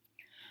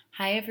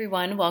Hi,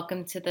 everyone.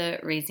 Welcome to the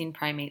Raising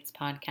Primates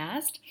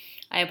podcast.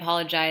 I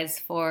apologize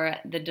for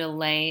the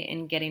delay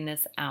in getting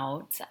this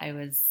out. I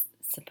was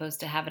supposed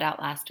to have it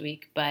out last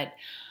week, but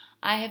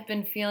I have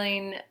been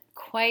feeling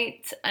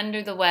quite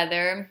under the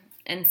weather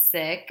and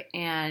sick,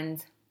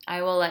 and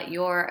I will let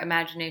your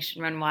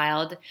imagination run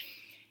wild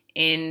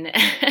in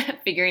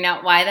figuring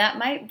out why that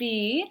might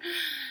be.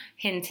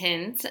 Hint,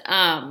 hint.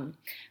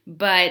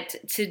 But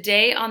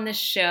today on the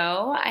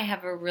show, I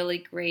have a really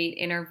great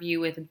interview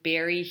with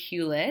Barry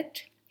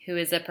Hewlett, who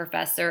is a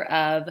professor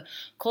of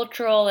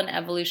cultural and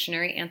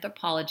evolutionary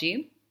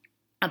anthropology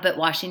up at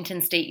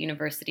Washington State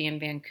University in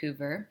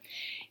Vancouver.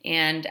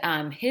 And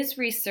his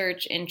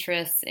research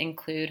interests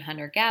include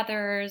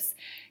hunter-gatherers,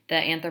 the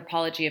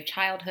anthropology of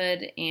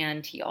childhood,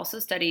 and he also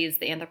studies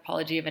the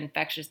anthropology of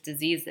infectious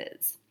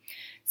diseases.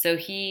 So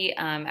he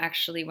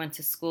actually went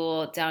to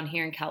school down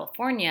here in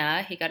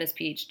California. He got his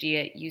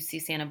PhD at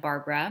UC Santa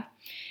Barbara.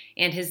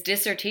 And his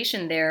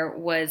dissertation there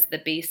was the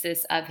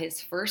basis of his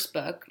first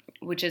book,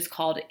 which is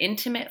called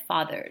Intimate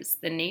Fathers,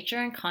 The Nature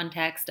and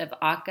Context of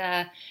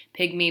Aka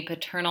Pygmy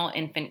Paternal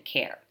Infant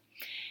Care.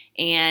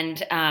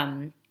 And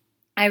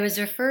I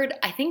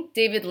think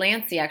David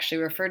Lancey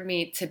actually referred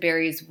me to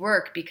Barry's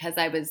work because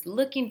I was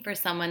looking for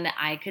someone that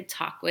I could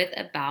talk with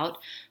about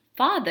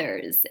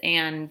fathers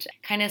and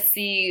kind of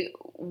see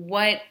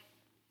what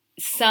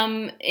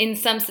in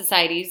some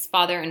societies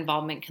father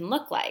involvement can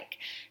look like.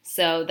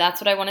 So that's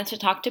what I wanted to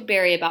talk to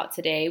Barry about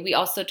today. We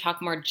also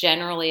talk more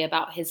generally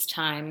about his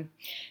time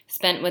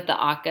spent with the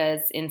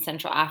Akas in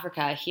Central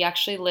Africa. He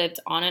actually lived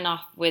on and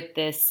off with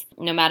this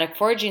nomadic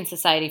foraging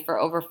society for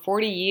over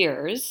 40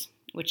 years,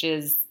 which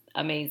is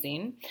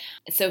amazing.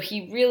 So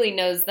he really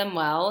knows them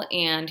well,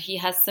 and he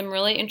has some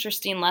really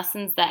interesting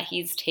lessons that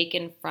he's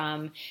taken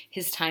from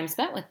his time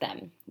spent with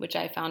them, which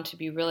I found to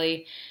be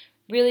really,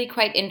 really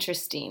quite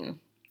interesting.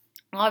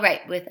 All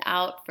right,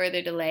 without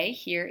further delay,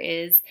 here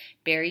is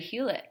Barry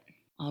Hewlett.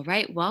 All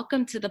right,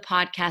 welcome to the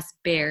podcast,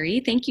 Barry.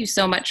 Thank you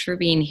so much for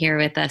being here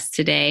with us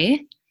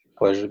today.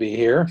 Pleasure to be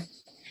here.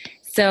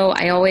 So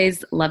I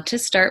always love to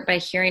start by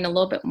hearing a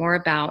little bit more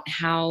about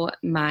how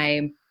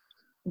my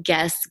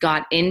guests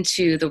got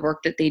into the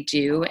work that they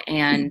do,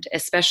 and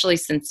especially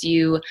since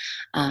you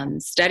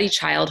study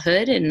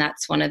childhood and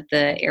that's one of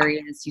the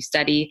areas you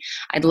study,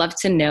 I'd love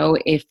to know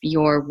if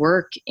your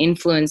work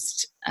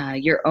influenced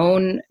your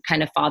own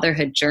kind of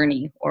fatherhood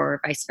journey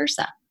or vice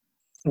versa.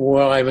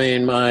 Well,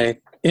 my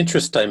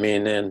interest,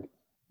 in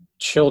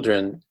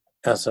children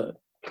as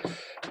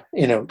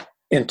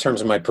in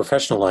terms of my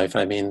professional life,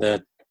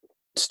 that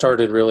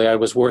started really, I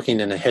was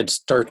working in a Head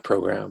Start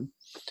program,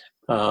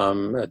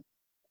 a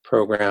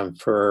program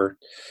for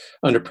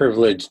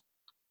underprivileged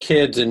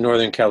kids in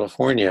Northern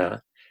California.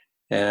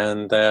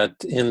 And that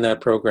in that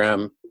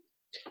program,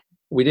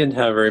 we didn't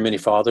have very many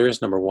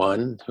fathers, number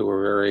one, who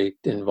were very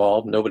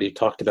involved. Nobody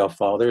talked about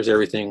fathers.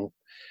 Everything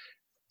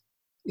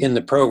in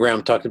the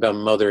program talked about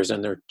mothers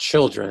and their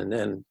children.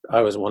 And I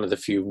was one of the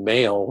few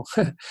male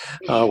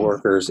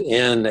workers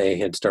in a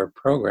Head Start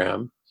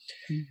program.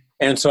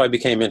 And so I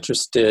became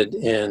interested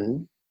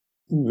in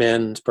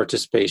men's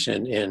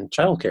participation in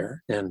childcare.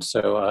 And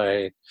so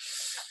I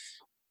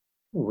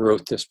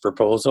wrote this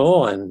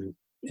proposal, and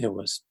it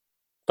was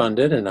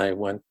funded, and I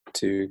went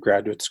to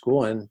graduate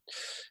school and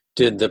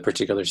did the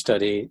particular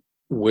study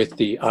with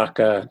the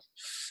Aka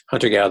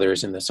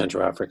hunter-gatherers in the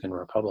Central African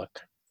Republic.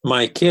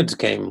 My kids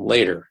came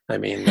later.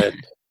 That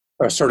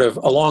are sort of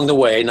along the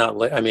way,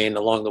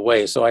 along the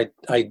way. So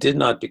I did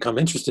not become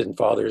interested in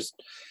fathers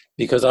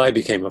because I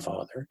became a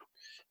father.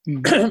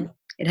 Mm-hmm.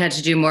 It had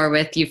to do more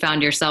with you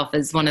found yourself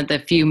as one of the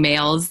few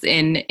males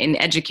in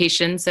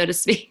education, so to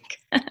speak.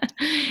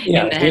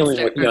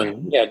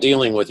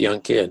 Dealing with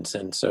young kids,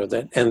 and so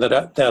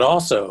that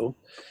also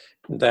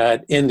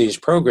that in these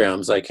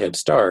programs like Head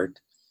Start,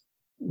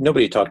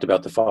 nobody talked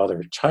about the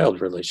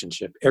father-child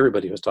relationship.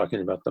 Everybody was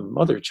talking about the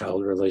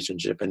mother-child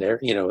relationship, and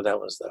that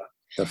was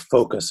the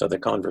focus of the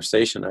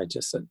conversation. I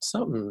just said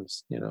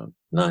something's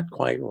not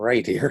quite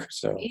right here.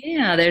 So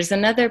yeah, there's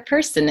another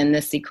person in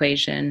this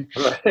equation.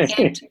 Right.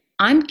 And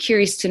I'm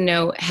curious to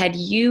know, had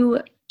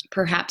you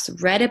perhaps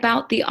read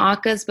about the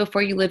Akas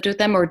before you lived with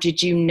them, or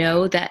did you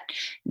know that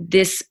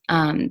these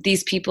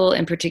people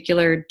in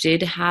particular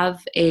did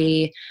have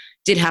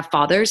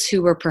fathers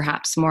who were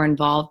perhaps more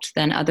involved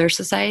than other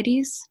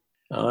societies?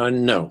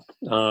 No,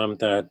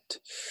 that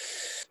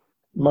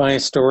my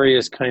story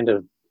is kind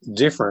of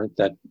different.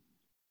 That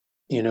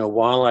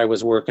while I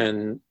was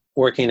working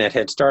at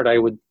Head Start, I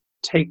would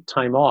take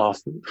time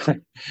off,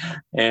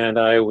 and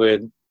I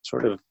would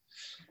sort of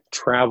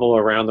travel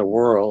around the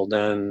world.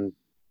 And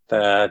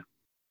that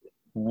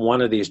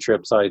one of these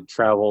trips, I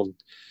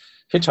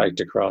hitchhiked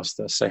across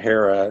the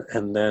Sahara,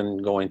 and then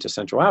going to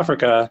Central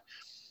Africa,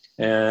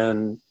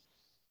 and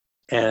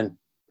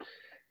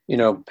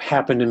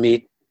happened to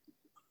meet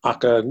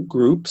Aka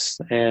groups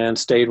and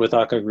stayed with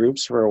Aka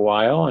groups for a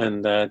while.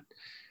 And that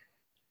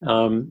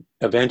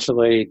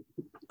eventually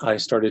I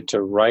started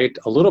to write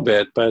a little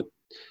bit, but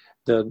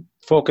the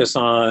focus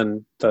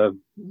on the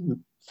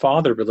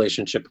mother-father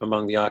relationship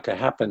among the Aka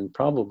happened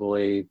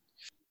probably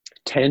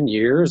 10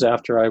 years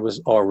after I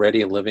was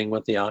already living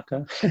with the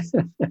Aka.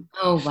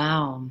 Oh,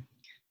 wow.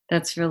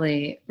 That's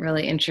really,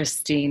 really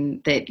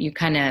interesting that you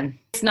kind of,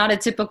 it's not a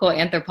typical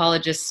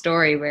anthropologist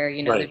story where,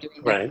 they're Right,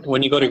 doing their right.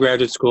 When you go to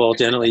graduate school,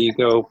 generally you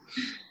go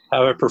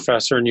have a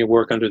professor and you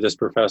work under this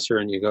professor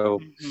and you go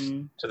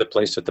Mhm. to the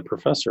place that the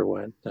professor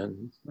went.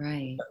 And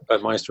Right.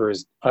 but my story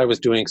is I was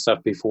doing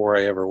stuff before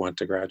I ever went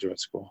to graduate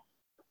school.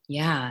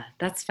 Yeah,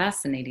 that's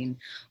fascinating.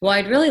 Well,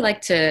 I'd really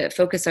like to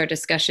focus our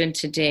discussion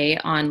today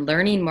on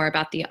learning more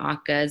about the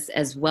Akkas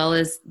as well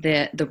as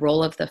the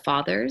role of the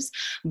fathers.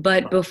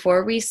 But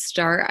before we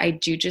start, I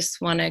do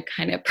just want to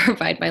kind of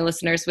provide my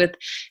listeners with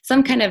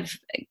some kind of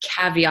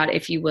caveat,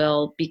 if you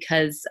will,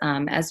 because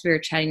as we were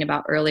chatting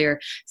about earlier,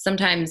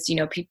 sometimes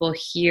people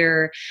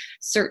hear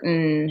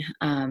certain.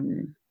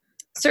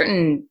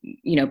 Certain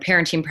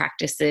parenting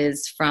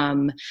practices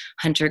from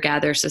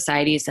hunter-gatherer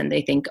societies, and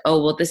they think,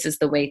 oh well, this is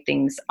the way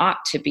things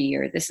ought to be,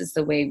 or this is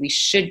the way we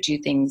should do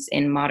things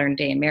in modern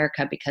day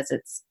America because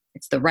it's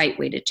the right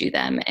way to do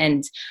them.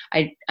 And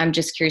I'm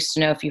just curious to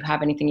know if you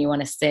have anything you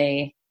want to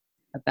say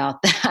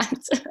about that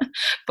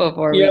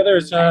before Yeah, we.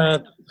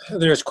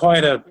 there's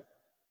quite a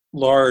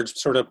large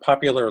sort of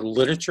popular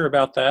literature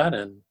about that,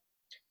 and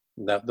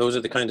that those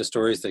are the kind of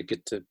stories that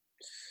get to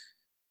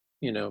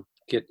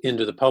get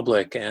into the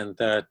public, and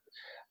that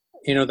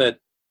that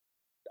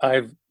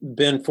I've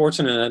been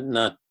fortunate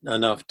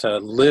enough to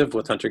live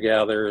with hunter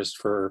gatherers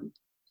for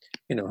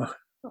you know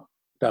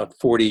about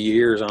 40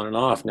 years on and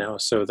off now,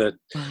 so that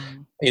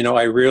Wow.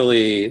 I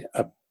really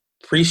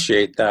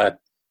appreciate that,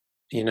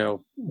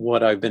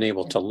 what I've been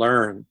able to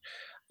learn.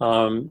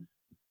 um,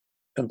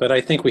 but I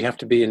think we have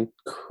to be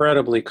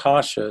incredibly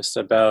cautious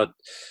about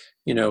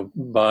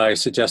by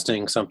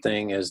suggesting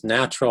something as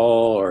natural,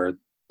 or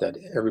that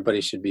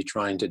everybody should be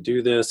trying to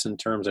do this in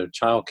terms of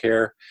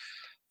childcare,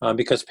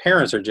 because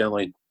parents are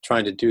generally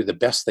trying to do the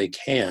best they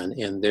can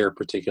in their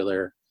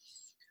particular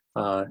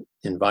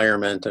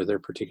environment or their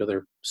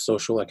particular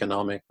social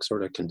economic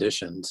sort of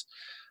conditions.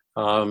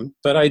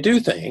 But I do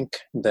think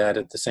that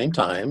at the same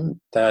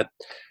time that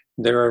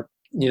there are,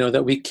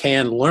 that we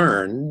can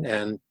learn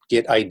and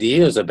get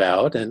ideas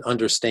about and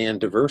understand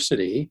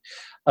diversity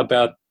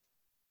about,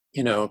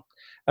 you know,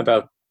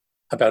 about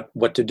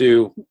what to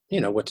do,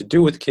 what to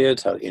do with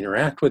kids, how to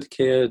interact with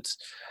kids.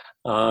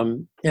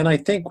 And I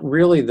think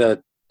really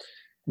the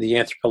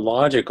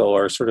anthropological,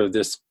 or sort of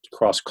this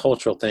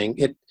cross-cultural thing,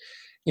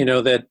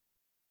 that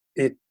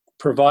it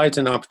provides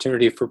an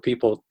opportunity for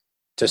people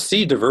to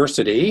see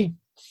diversity.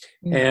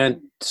 Mm.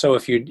 And so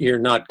if you're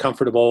not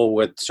comfortable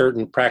with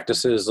certain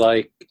practices,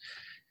 like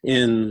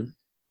in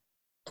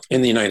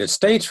the United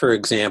States, for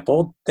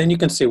example, then you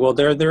can see, well,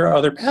 there are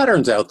other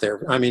patterns out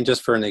there. I mean,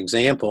 just for an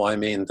example, I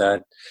mean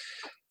that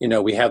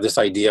we have this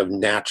idea of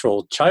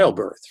natural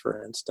childbirth,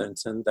 for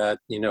instance, and that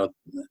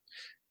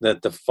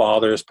that the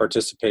father's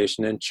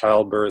participation in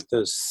childbirth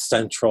is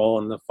central,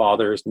 and the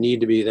fathers need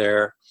to be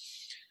there.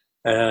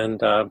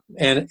 And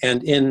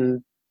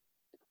in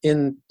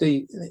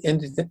the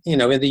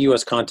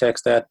U.S.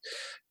 context, that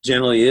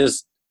generally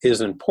is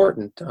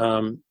important.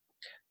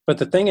 But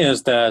the thing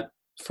is that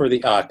for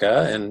the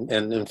Aka, and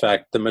in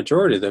fact the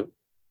majority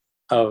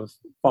of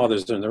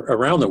fathers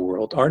around the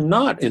world are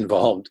not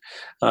involved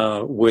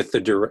with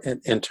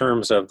in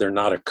terms of, they're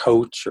not a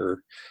coach,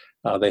 or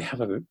they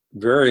have a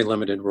very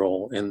limited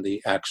role in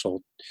the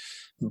actual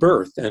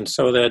birth. And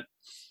so that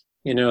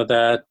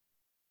that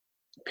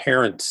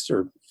parents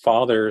or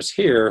fathers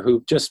here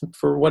who just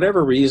for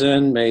whatever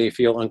reason may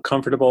feel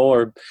uncomfortable,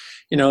 or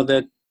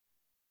that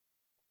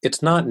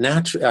it's not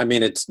natural. I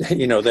mean, it's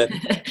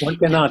that one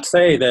cannot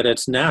say that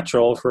it's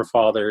natural for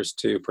fathers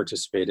to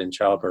participate in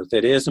childbirth.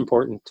 It is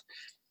important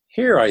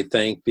here, I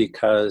think,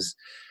 because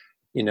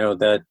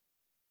that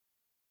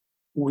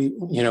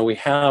we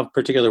have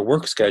particular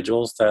work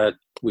schedules that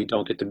we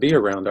don't get to be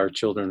around our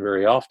children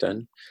very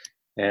often,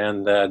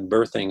 and that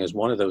birthing is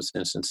one of those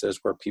instances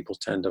where people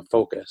tend to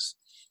focus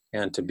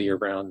and to be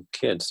around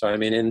kids. So I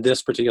mean, in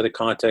this particular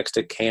context,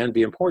 it can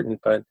be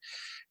important, but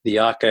the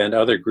Aka and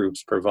other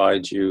groups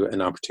provide you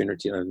an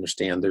opportunity to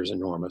understand there's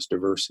enormous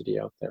diversity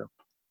out there.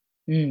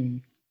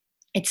 Mm.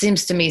 It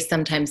seems to me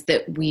sometimes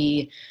that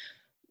we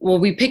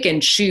pick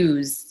and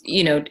choose,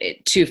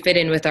 to fit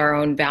in with our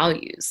own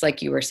values,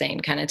 like you were saying,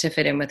 kind of to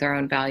fit in with our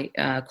own value,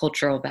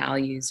 cultural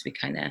values. We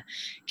kind of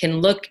can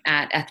look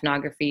at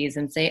ethnographies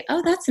and say,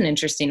 oh, that's an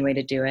interesting way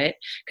to do it.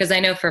 Because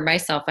I know for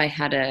myself, I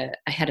had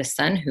a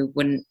son who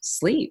wouldn't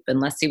sleep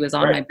unless he was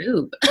on Right. my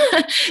boob.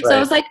 So I Right.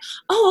 was like,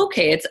 oh,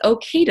 okay, it's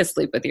okay to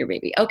sleep with your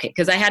baby. Okay,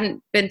 because I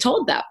hadn't been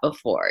told that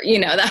before.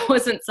 That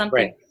wasn't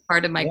something Right.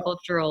 part of my Yeah.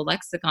 cultural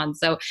lexicon.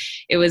 So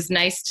it was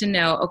nice to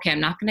know, okay, I'm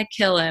not going to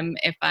kill him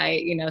if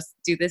I,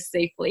 do this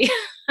safely.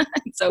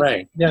 It's okay.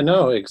 Right. Yeah.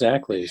 No.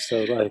 Exactly.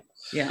 So, like,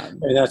 Yeah. I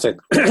mean, that's a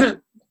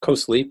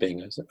co-sleeping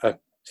is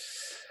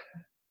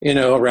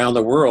around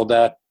the world,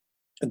 that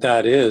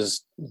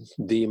is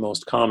the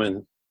most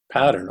common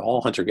pattern.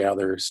 All hunter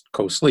gatherers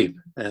co-sleep,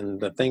 and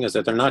the thing is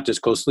that they're not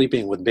just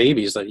co-sleeping with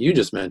babies that you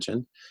just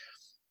mentioned.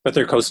 but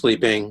they're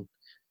co-sleeping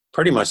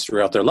pretty much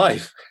throughout their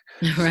life.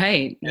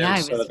 Right. Yeah.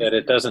 And so that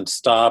it doesn't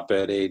stop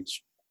at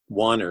age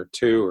 1 or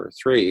 2 or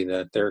 3,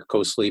 that they're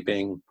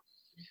co-sleeping,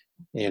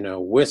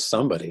 with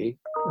somebody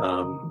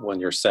when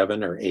you're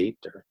 7 or 8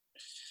 or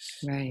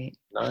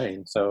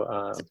 9.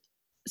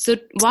 So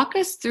walk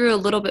us through a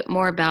little bit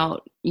more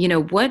about,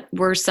 what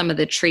were some of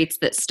the traits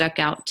that stuck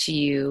out to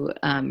you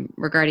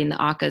regarding the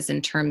Akkas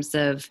in terms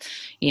of,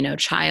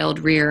 child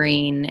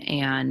rearing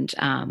and,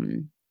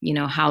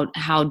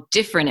 how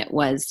different it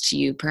was to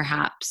you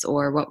perhaps,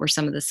 or what were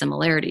some of the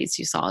similarities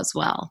you saw as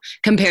well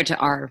compared to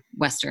our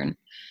Western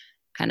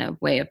kind of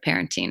way of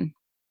parenting?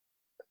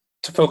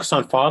 To focus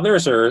on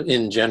fathers or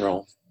in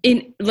general?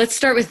 Let's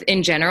start with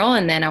in general,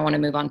 and then I want to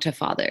move on to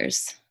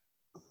fathers.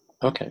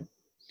 Okay.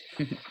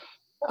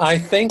 I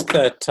think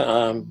that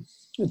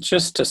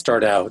just to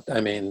start out,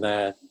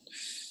 that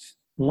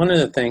one of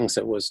the things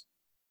that was,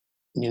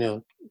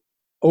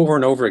 over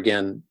and over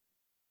again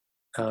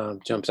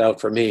jumps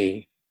out for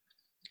me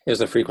is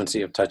the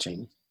frequency of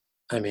touching.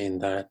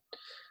 That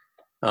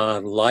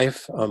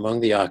life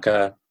among the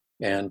Akka,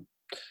 and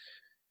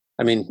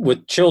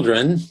with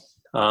children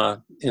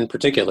in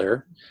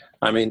particular,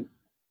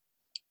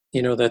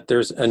 that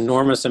there's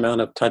enormous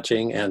amount of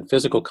touching and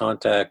physical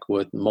contact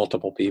with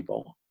multiple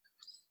people.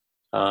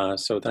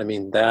 So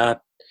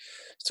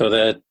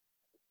that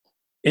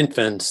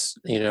infants,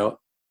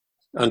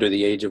 under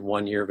the age of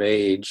 1 year of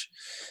age,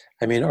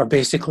 are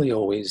basically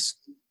always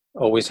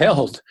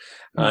held.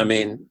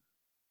 Mm-hmm.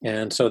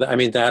 And so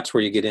that's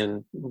where you get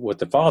in with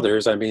the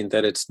fathers.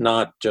 That it's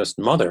not just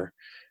mother,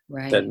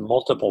 Right. That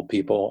multiple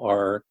people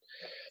are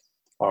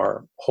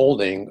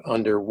holding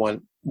under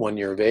one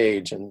year of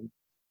age, and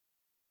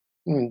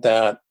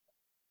that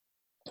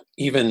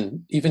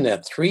even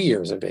at 3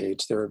 years of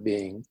age, they're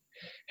being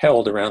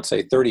held around,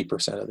 say,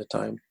 30% of the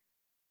time.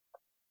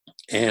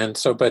 And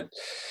so, but,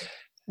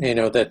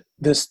 that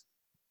this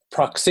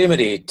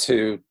proximity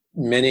to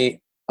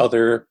many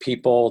other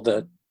people,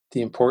 that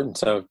the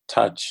importance of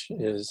touch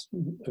is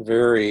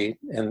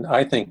and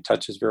I think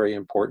touch is very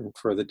important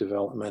for the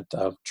development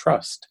of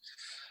trust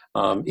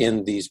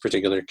in these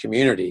particular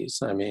communities.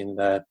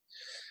 That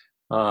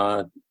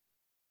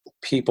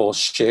people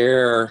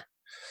share,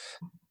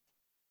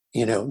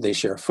 they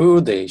share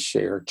food, they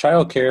share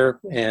childcare,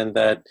 and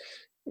that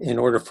in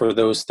order for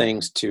those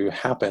things to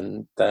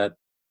happen, that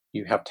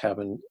you have to have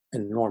an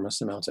enormous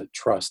amounts of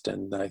trust.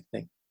 And I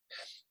think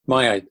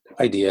my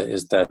idea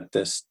is that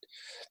this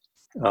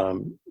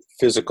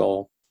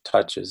physical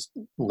touch is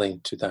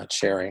linked to that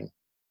sharing.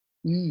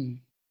 Mm.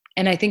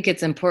 And I think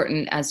it's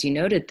important, as you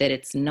noted, that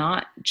it's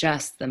not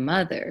just the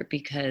mother,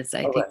 because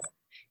I think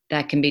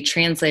that can be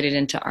translated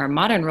into our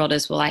modern world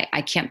as, well,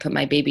 I can't put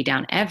my baby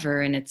down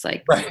ever. And it's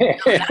like, right. No,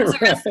 that's a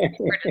recipe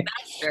for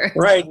disaster.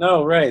 Right.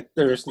 No, right.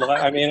 There's,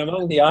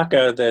 among the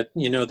Akka that,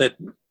 that,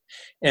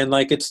 and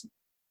like it's,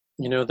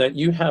 that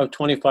you have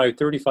 25,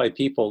 35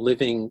 people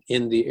living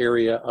in the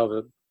area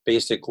of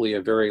basically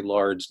a very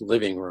large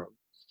living room.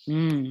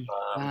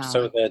 Wow.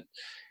 So that,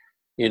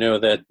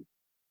 that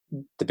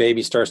the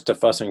baby starts to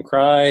fuss and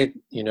cry,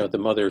 the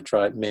mother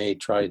may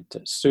try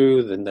to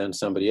soothe, and then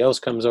somebody else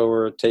comes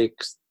over,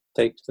 takes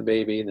the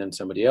baby, and then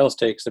somebody else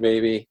takes the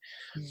baby.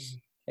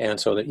 And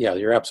so that, yeah,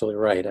 you're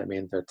absolutely right.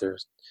 That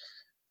there's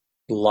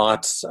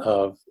lots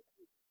of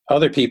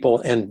other people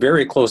and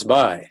very close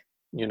by,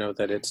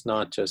 that it's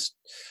not just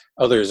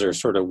others are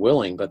sort of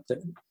willing, but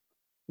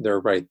they're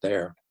right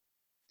there.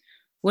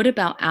 What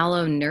about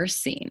allo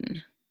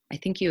nursing? I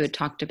think you had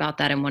talked about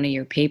that in one of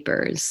your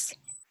papers.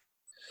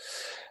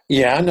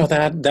 Yeah, no,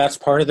 that's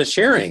part of the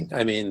sharing.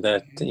 And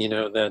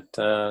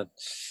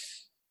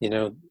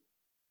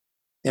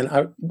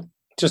I,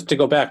 just to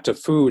go back to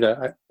food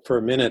for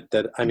a minute,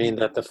 that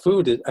that the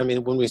food,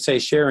 when we say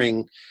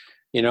sharing,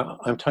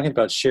 I'm talking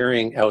about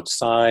sharing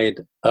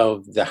outside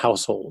of the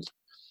household.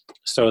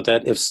 So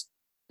that if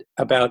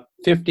about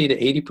 50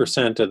 to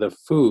 80% of the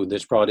food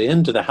that's brought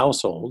into the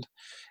household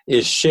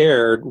is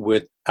shared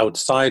with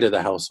outside of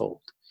the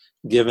household,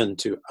 given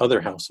to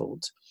other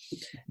households.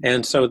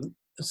 And so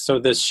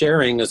this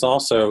sharing is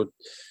also,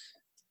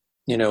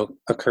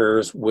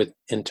 occurs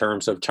in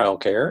terms of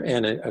childcare,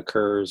 and it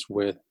occurs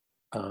with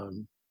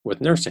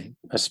nursing,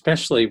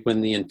 especially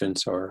when the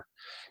infants are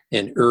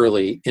in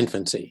early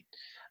infancy,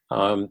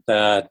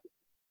 that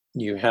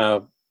you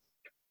have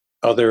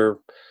other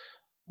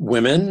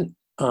women,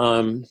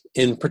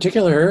 in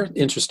particular,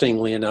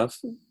 interestingly enough,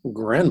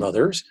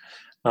 grandmothers,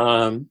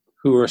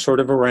 who are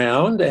sort of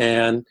around,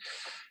 and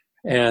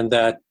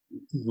that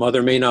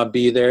mother may not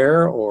be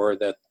there, or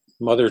that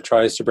mother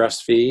tries to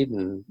breastfeed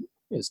and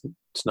it's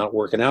not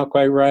working out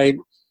quite right,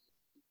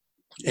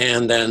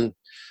 and then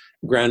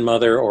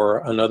grandmother or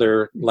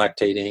another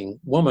lactating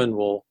woman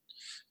will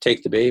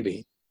take the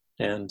baby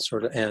and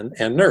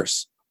and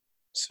nurse.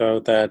 So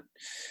that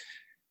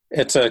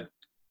it's a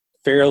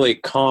fairly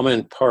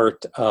common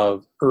part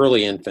of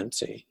early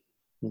infancy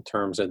in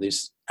terms of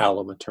these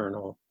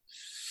allomaternal,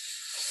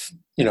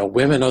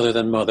 women other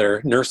than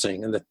mother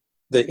nursing. And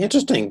the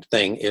interesting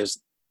thing is,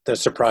 that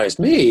surprised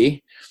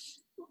me,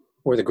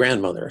 or the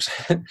grandmothers,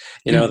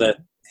 Mm. that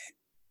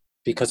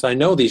because I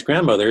know these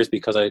grandmothers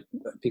because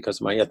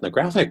of my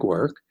ethnographic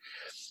work,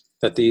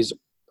 that these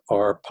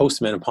are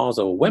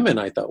postmenopausal women.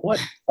 I thought, what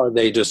are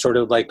they just sort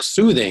of like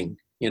soothing,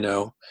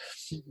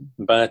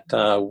 but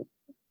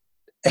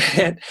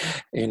and,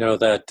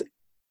 that,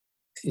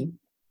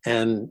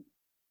 and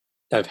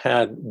I've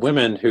had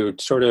women who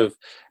sort of,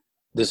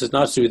 this is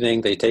not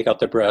soothing. They take out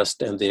the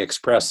breast and they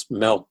express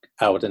milk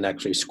out and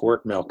actually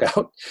squirt milk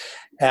out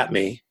at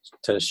me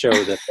to show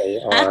that they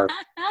are,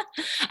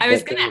 I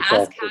was that going they in to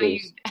ask fact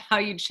produce. how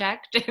you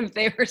checked if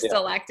they were Yeah,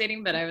 still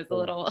lactating, but I was a yeah,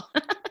 little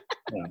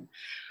yeah.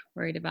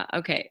 worried about.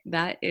 Okay,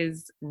 that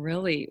is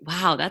really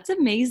wow. That's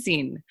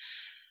amazing.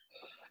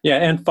 Yeah,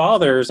 and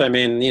fathers,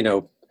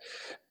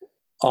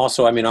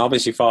 also,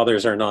 obviously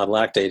fathers are not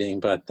lactating,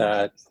 but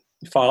that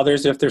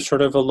fathers, if they're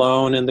sort of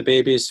alone and the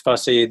baby's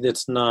fussy,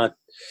 it's not,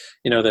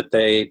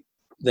 that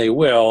they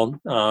will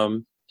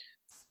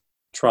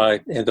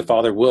try, and the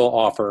father will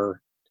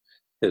offer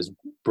his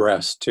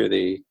breast to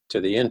the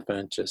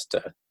infant, just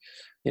to,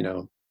 you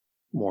know,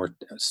 more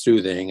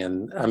soothing.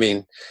 And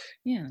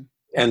Yeah.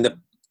 and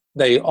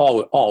they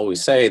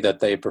always say that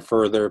they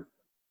prefer their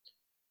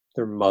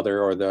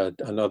mother or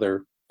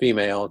another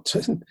female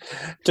to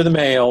the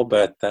male,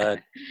 but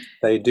that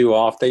they do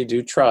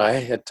try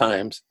at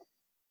times.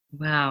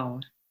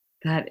 Wow.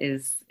 That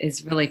is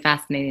really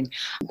fascinating.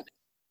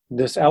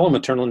 This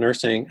allomaternal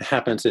nursing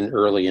happens in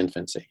early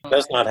infancy. It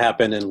does not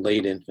happen in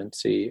late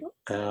infancy,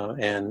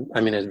 and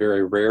it's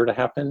very rare to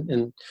happen.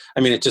 And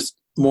it's just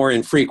more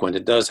infrequent.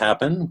 It does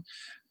happen,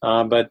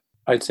 but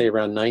I'd say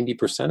around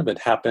 90% of it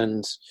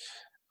happens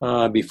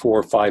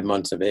before 5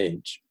 months of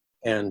age,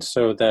 and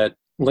so that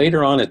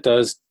later on it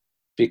does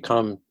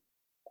become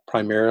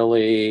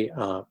primarily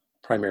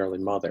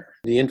mother.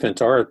 The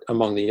infants are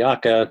among the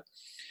Yaka,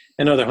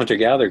 and other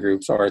hunter-gatherer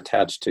groups are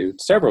attached to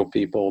several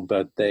people,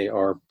 but they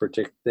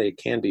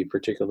can be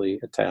particularly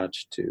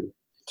attached to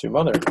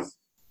mother.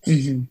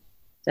 Hmm.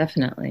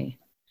 Definitely.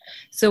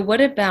 So what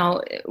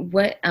about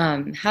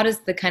how does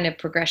the kind of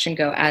progression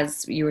go,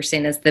 as you were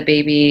saying, as the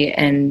baby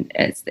and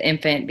as the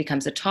infant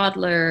becomes a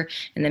toddler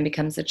and then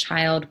becomes a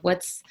child?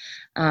 What's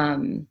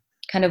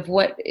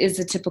what is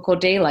a typical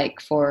day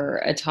like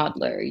for a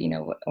toddler,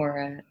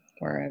 or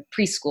a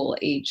preschool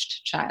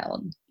aged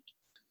child?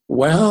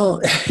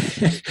 Well,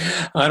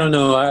 I don't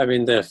know.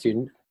 If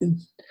you're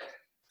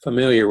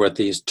familiar with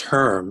these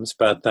terms,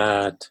 but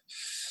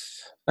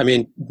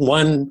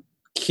one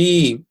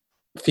key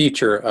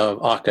feature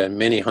of Aka and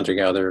many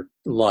hunter-gatherer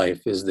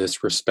life is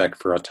this respect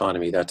for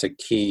autonomy. That's a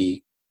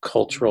key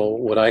cultural,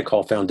 what I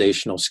call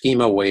foundational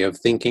schema way of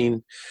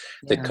thinking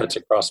that Yeah. cuts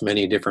across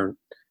many different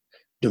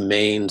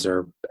domains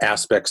or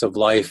aspects of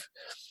life.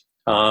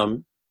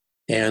 And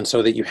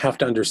so that you have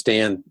to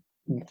understand,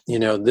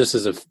 this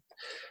is a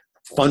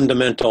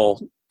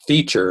fundamental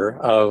feature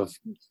of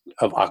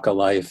Aka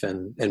life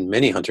and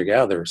many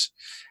hunter-gatherers.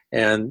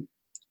 And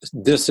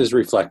this is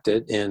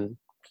reflected in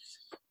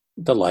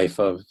the life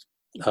of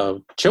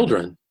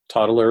children,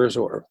 toddlers,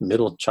 or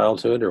middle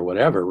childhood, or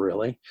whatever,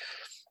 really,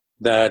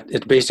 that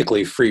it's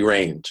basically free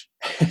range.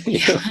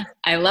 Yeah.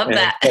 I love And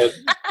that.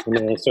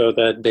 so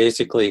that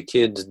basically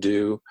kids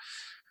do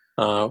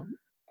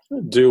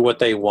what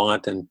they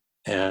want and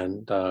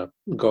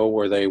go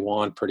where they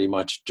want pretty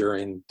much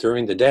during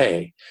the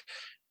day.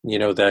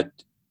 That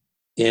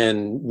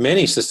in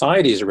many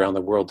societies around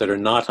the world that are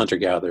not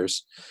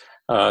hunter-gatherers,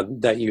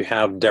 that you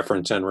have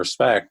deference and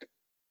respect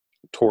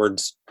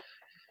towards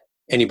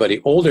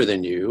anybody older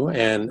than you,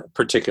 and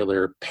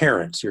particular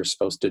parents. You're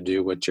supposed to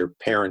do what your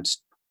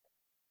parents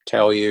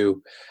tell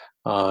you.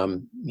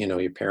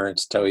 Your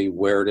parents tell you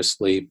where to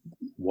sleep,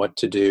 what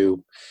to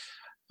do,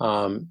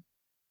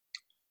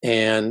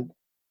 and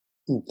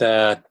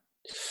that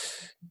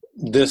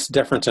this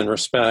deference and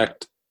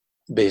respect,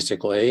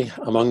 basically,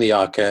 among the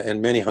Aka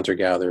and many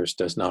hunter-gatherers,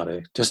 does not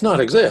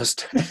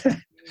exist.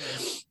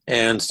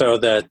 And so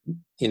that,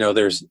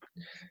 there's,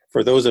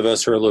 for those of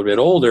us who are a little bit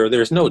older,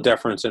 there's no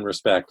deference and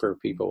respect for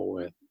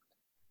people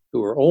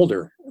who are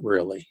older,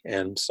 really.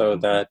 And so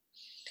but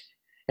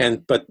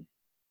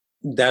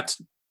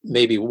that's,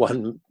 maybe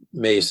one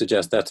may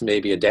suggest that's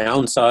maybe a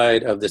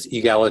downside of this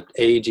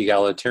age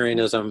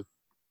egalitarianism.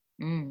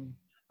 Mm.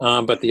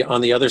 But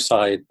on the other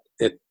side,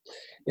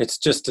 it's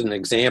just an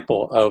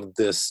example of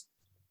this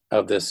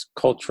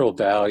cultural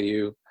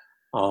value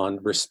on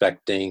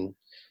respecting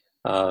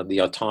the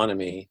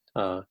autonomy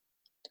of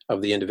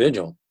the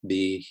individual,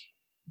 be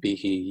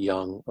he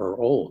young or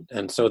old.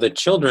 And so the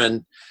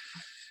children,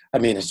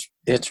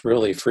 it's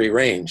really free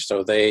range.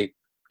 So they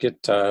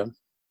get, they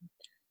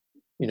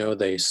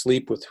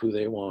sleep with who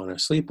they want to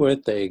sleep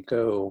with. They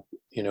go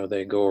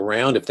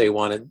around if they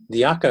want to.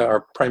 The Aka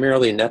are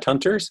primarily net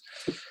hunters.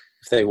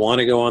 If they want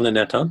to go on the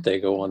net hunt, they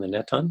go on the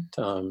net hunt.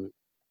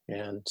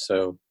 And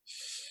so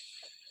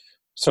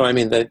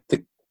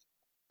the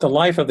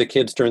life of the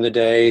kids during the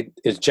day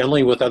is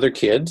generally with other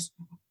kids.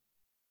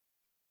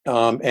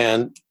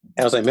 And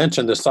as I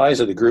mentioned, the size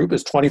of the group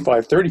is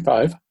 25,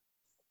 35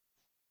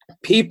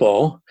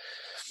 people,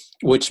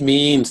 which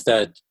means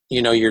that,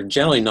 you're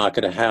generally not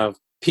going to have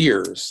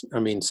peers. I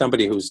mean,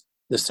 somebody who's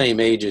the same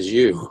age as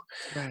you.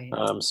 Right.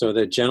 So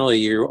that generally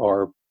you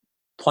are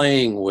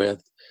playing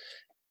with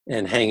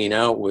and hanging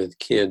out with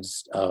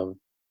kids of,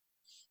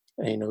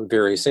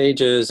 various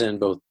ages, and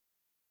both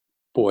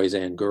boys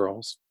and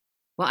girls.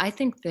 Well, I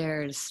think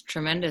there's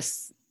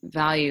tremendous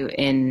value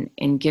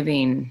in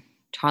giving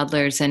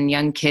toddlers and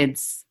young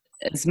kids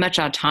as much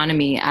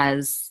autonomy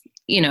as,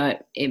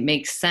 it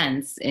makes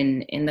sense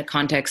in the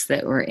context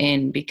that we're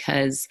in,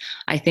 because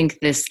I think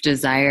this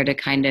desire to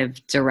kind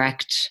of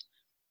direct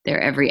their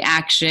every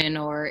action,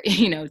 or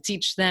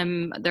teach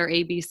them their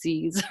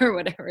ABCs or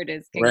whatever it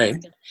is, can Right.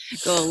 kind of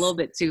go a little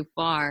bit too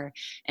far.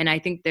 And I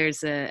think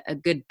there's a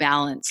good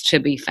balance to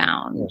be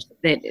found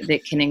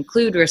that can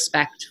include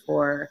respect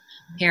for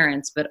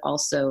parents, but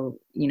also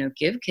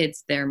give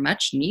kids their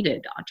much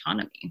needed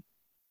autonomy.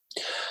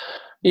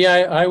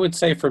 Yeah, I would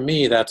say for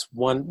me, that's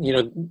one,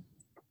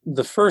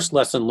 the first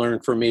lesson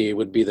learned for me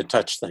would be the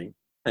touch thing.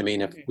 I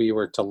mean, if we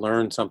were to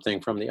learn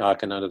something from the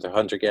Akhenaten, the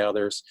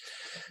hunter-gatherers,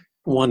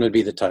 one would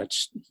be the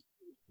touch.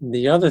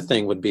 The other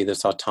thing would be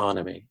this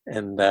autonomy,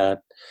 and that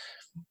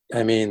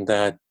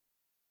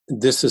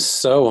this is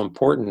so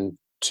important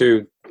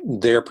to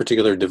their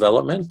particular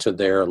development, to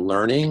their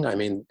learning. I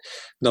mean,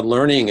 the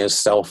learning is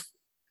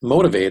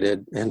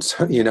self-motivated, and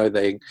so,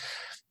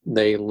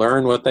 they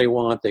learn what they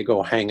want, they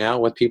go hang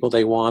out with people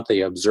they want,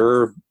 they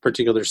observe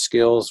particular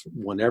skills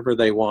whenever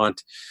they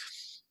want.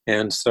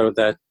 And so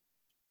that,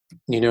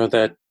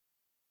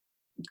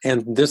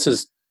 and this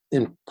is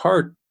in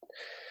part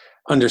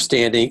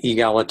understanding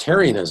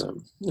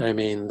egalitarianism. I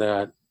mean,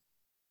 that,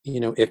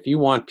 if you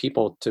want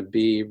people to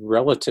be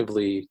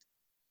relatively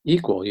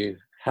equal, you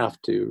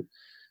have to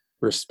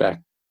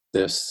respect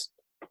this,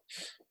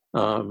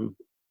 autonomy,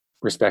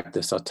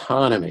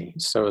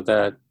 so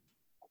that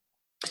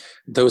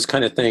those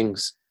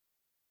things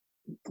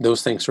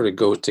sort of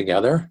go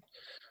together.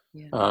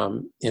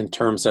 In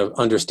terms of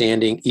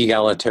understanding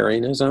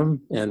egalitarianism,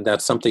 and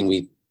that's something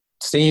we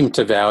seem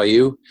to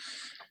value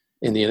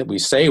we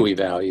say we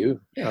value,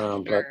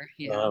 but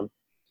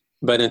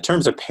in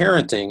terms of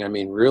parenting, I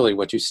mean, really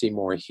what you see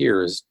more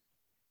here is,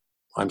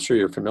 I'm sure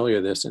you're familiar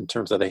with this, in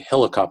terms of the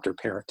helicopter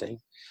parenting,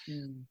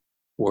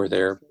 where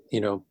they're,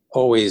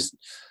 always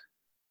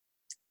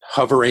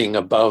hovering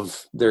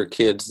above their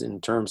kids in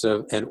terms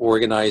of, and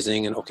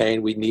organizing, and okay,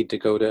 we need to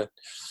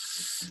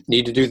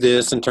do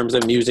this in terms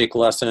of music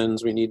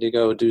lessons, we need to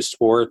go do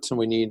sports, and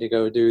we need to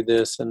go do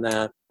this and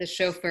that. The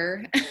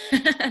chauffeur,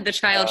 the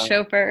child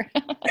chauffeur.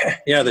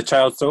 Yeah, the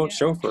child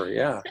chauffeur,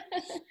 yeah.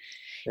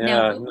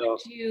 Now,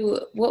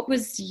 what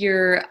was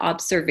your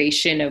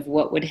observation of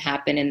what would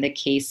happen in the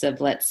case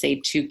of, let's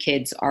say, two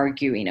kids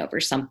arguing over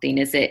something?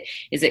 Is it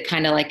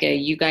kind of like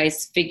you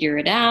guys figure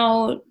it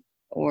out,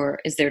 or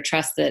is there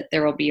trust that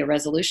there will be a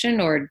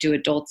resolution, or do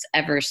adults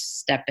ever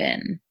step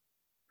in?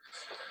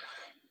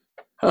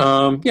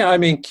 Yeah, I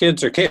mean,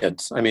 kids are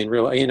kids. I mean,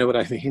 really, you know what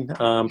I mean?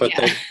 But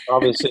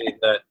obviously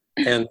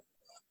and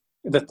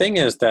the thing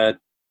is that,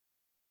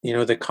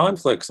 the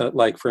conflicts,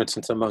 like, for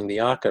instance, among the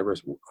Aka,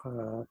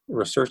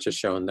 research has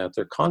shown that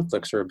their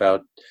conflicts are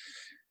about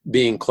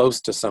being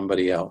close to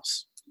somebody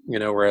else,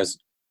 whereas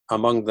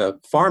among the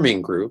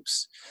farming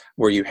groups,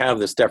 where you have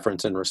this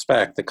deference and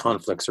respect, the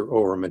conflicts are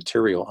over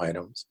material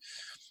items,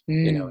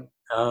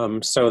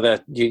 so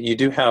that you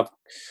do have,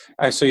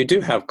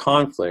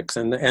 conflicts,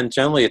 and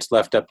generally it's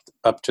left up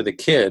to the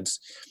kids.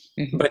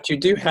 Mm-hmm. But you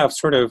do have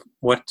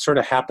what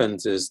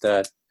happens is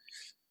that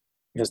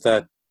if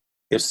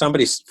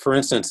somebody, for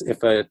instance,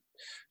 if a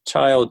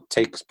child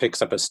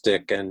picks up a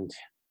stick and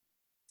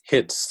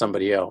hits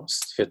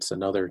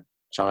another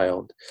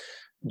child,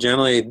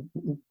 generally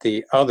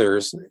the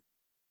others,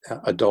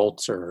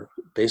 adults, or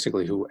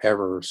basically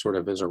whoever sort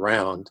of is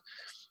around,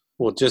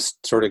 will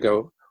just sort of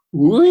go,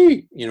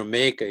 "Wee,"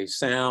 make a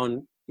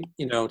sound,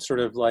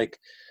 sort of like,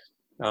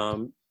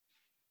 to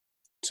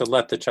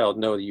let the child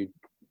know that you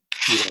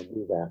don't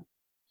do that.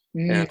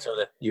 And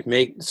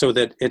so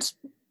that it's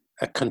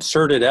a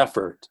concerted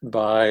effort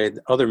by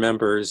other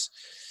members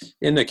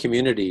in the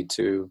community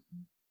to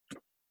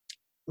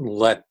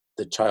let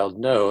the child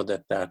know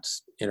that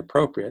that's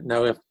inappropriate.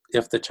 Now,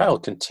 if the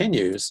child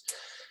continues,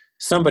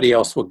 somebody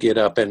else will get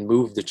up and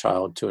move the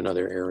child to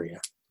another area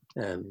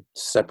and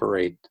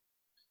separate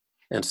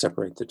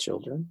the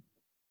children.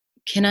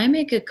 Can I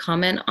make a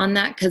comment on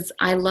that? Because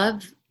I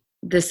love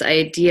this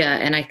idea,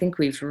 and I think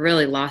we've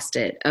really lost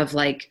it, of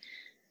like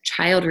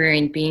child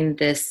rearing being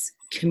this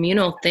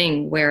communal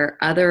thing where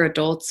other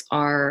adults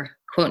are,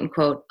 quote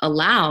unquote,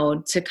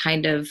 allowed to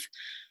kind of,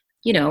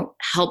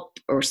 help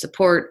or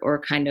support or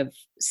kind of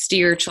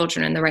steer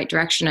children in the right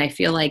direction. I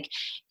feel like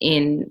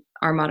in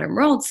our modern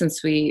world,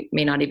 since we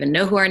may not even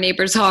know who our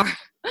neighbors are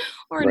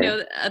or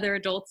know other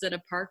adults at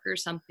a park or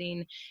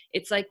something,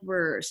 it's like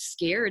we're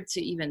scared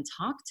to even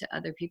talk to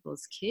other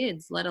people's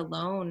kids, let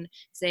alone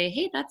say,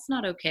 hey, that's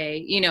not okay.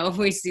 If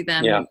we see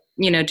them,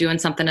 doing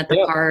something at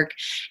the park,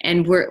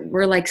 and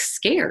we're like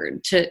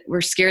scared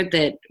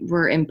that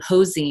we're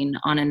imposing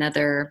on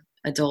another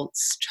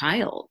adult's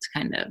child,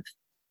 kind of.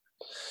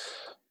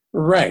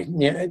 Right.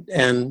 Yeah.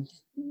 And,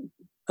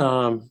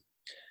 um,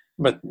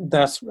 but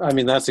that's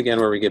again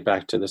where we get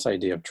back to this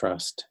idea of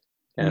trust,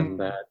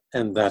 Mm,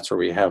 and that's where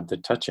we have the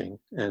touching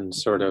and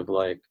sort of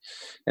like,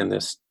 and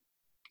this,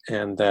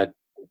 and that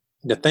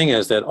the thing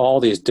is that all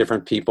these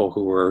different people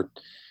who are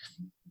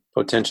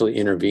potentially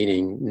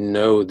intervening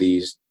know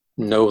the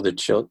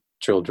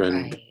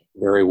children right,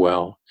 very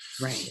well.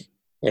 right.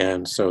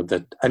 And so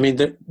that, I mean,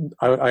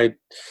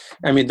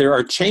 there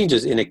are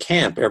changes in a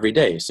camp every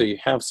day. So you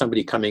have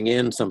somebody coming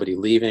in, somebody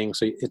leaving.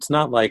 So it's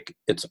not like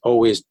it's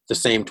always the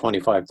same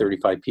 25,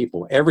 35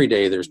 people. Every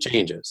day there's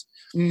changes.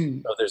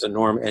 Mm, So there's a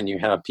norm, and you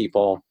have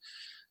people,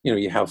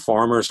 you have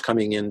farmers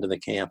coming into the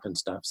camp and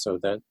stuff. So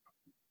that,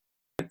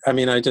 I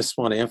mean, I just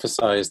want to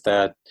emphasize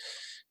that,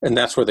 and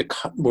that's where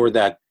where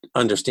that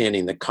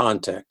understanding the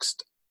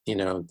context,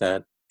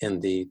 that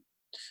in the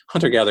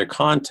hunter-gatherer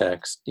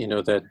context,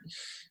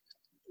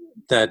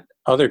 that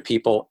other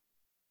people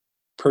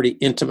pretty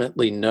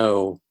intimately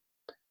know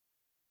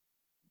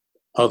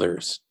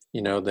others,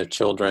 the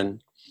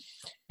children,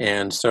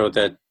 and so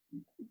that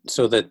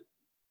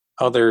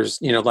others,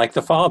 like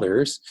the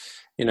fathers,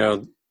 you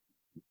know,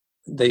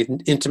 they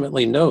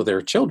intimately know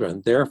their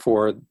children.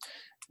 Therefore,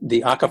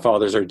 the Aka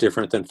fathers are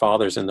different than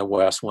fathers in the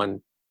West.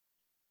 One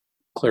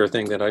clear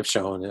thing that I've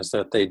shown is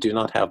that they do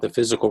not have the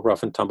physical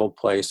rough and tumble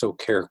play, so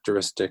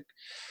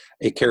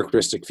a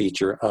characteristic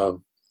feature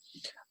of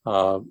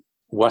uh,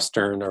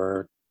 Western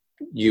or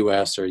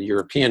U.S. or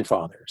European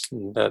fathers.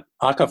 And that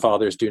Aka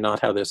fathers do not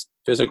have this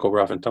physical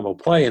rough and tumble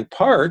play, in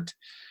part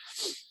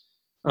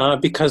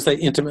because they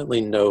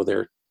intimately know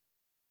their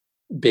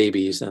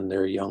babies and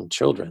their young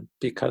children,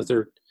 because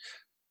they're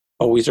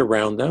always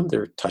around them,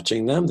 they're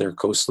touching them, they're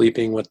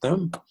co-sleeping with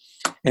them.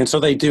 And so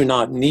they do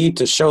not need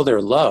to show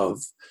their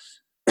love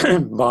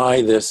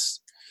by this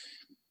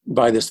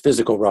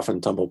physical rough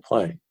and tumble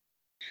play.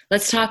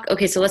 Let's talk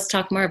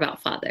more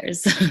about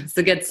fathers. It's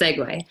a good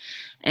segue.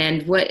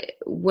 And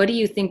what do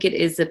you think it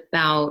is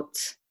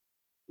about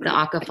the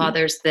Aka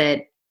fathers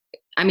that,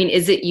 I mean,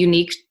 is it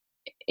unique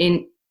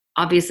in,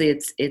 obviously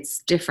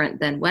it's different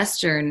than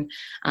Western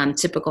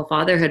typical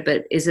fatherhood,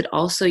 but is it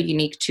also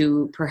unique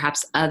to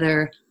perhaps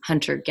other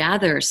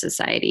hunter-gatherer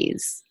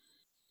societies?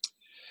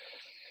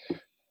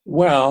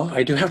 Well,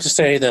 I do have to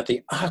say that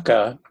the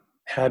Aka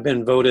have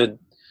been voted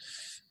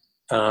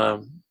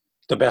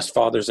the best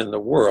fathers in the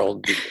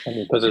world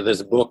because of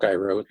this book I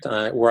wrote,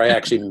 where I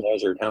actually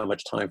measured how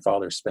much time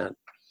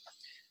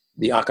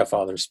the Aka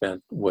fathers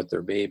spent with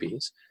their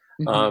babies.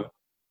 Mm-hmm.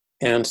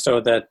 And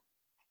so that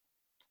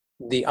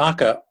the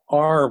Aka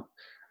are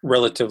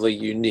relatively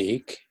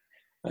unique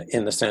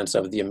in the sense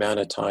of the amount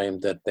of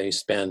time that they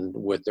spend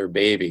with their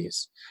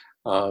babies.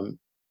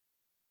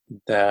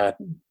 That,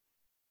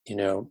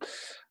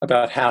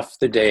 about half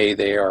the day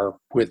they are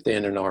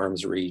within an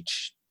arm's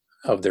reach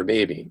of their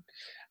baby.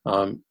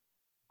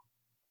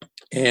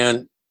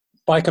 And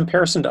by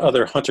comparison to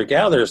other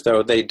hunter-gatherers,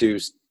 though, they do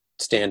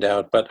stand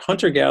out. But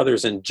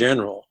hunter-gatherers in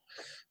general,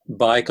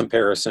 by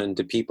comparison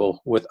to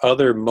people with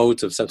other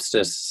modes of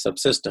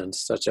subsistence,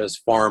 such as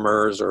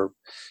farmers or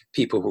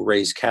people who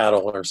raise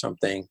cattle or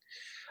something,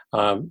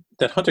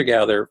 that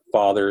hunter-gatherer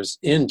fathers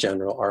in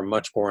general are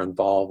much more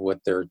involved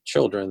with their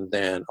children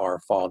than are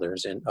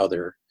fathers in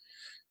other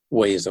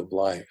ways of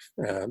life.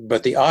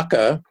 But the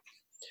Aka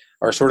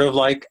are sort of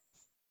like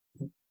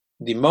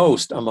the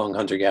most among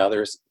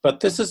hunter-gatherers, but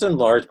this is in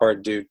large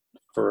part due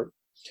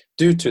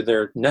to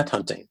their net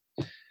hunting.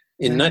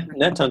 In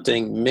net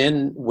hunting,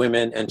 men,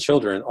 women, and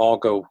children all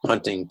go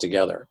hunting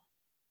together.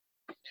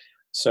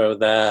 So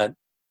that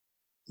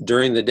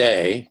during the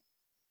day,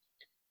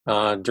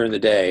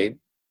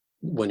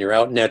 when you're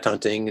out net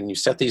hunting and you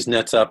set these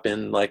nets up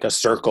in like a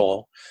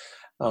circle,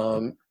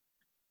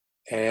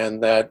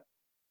 and that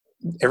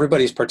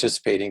everybody's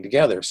participating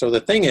together. So the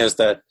thing is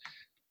that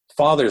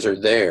fathers are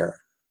there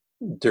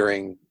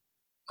during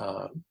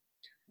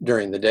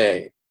the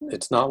day.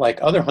 It's not like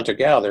other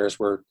hunter-gatherers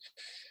where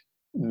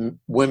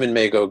women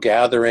may go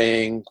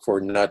gathering for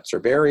nuts or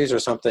berries or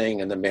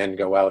something, and the men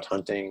go out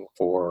hunting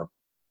for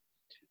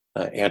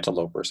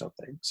antelope or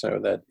something.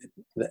 So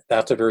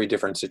that's a very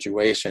different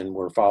situation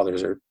where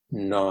fathers are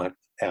not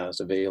as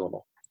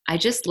available. I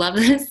just love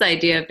this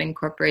idea of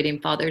incorporating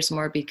fathers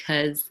more,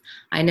 because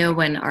I know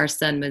when our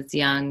son was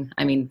young,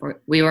 I mean,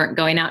 we weren't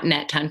going out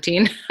net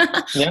hunting.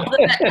 Yeah.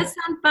 Although that does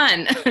sound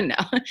fun. No.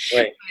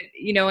 Right.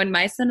 But, when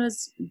my son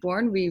was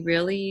born,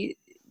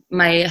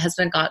 my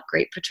husband got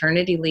great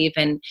paternity leave,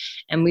 and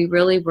we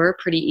really were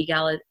pretty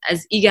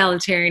as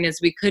egalitarian as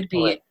we could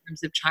be in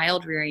terms of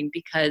child rearing,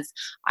 because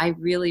I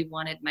really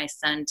wanted my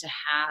son to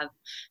have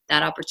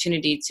that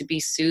opportunity to be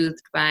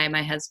soothed by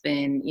my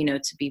husband,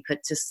 to be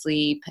put to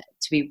sleep,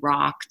 to be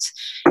rocked,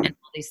 and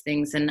all these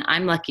things. And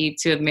I'm lucky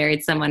to have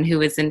married someone who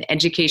was in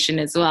education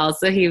as well.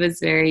 So he was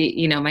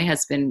very, my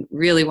husband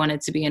really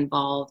wanted to be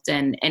involved,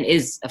 and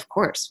is, of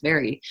course,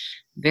 very,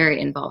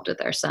 very involved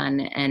with our son.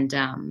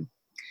 And,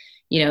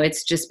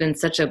 it's just been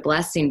such a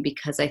blessing,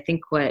 because I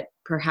think what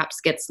perhaps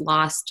gets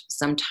lost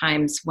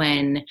sometimes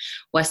when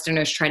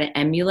Westerners try to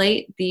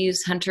emulate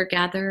these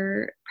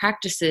hunter-gatherer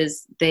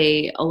practices,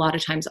 they a lot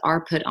of times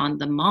are put on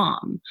the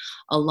mom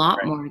a lot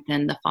more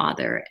than the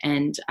father.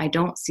 And I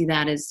don't see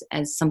that as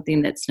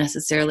something that's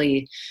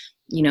necessarily,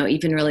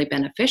 even really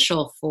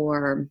beneficial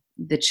for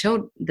the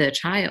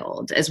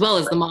child, as well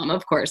as the mom,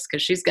 of course,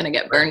 because she's going to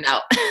get burned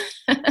out.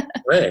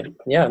 Right.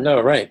 Yeah, no,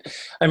 right.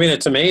 I mean,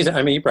 it's amazing.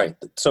 I mean, right.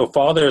 So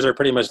fathers are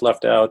pretty much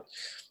left out.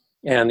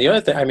 And the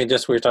other thing, I mean,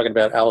 just we were talking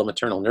about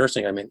allomaternal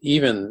nursing. I mean,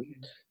 even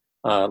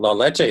La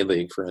Leche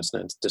League, for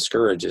instance,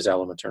 discourages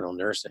allomaternal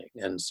nursing.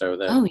 And so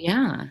that, Oh,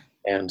 yeah.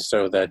 and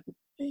so that,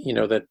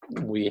 that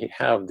we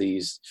have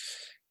these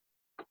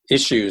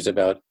issues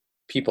about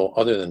people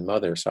other than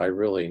mother. So I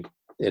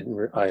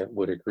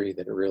would agree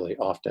that it really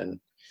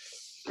often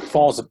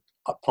falls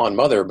upon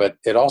mother, but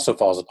it also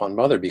falls upon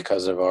mother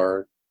because of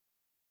our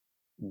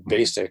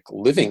basic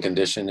living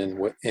condition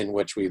in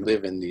which we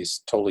live in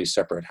these totally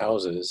separate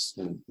houses,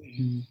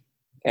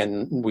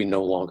 and we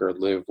no longer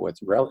live with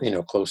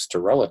close to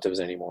relatives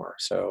anymore.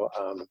 So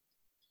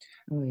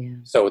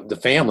so the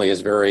family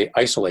is very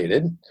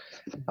isolated,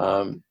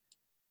 and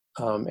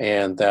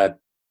that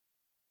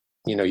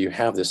you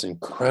have this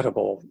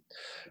incredible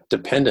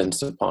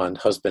dependence upon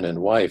husband and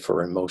wife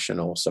for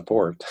emotional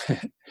support.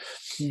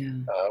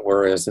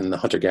 Whereas in the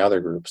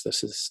hunter-gatherer groups,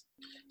 this is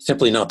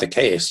simply not the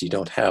case. You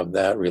don't have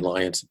that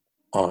reliance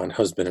on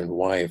husband and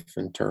wife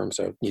in terms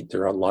of,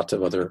 there are lots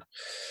of other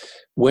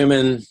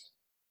women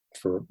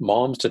for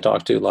moms to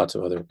talk to, lots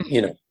of other,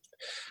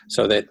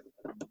 so that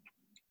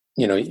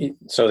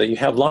you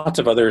have lots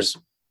of others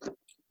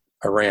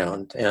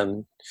around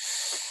and,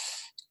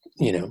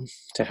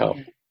 to help.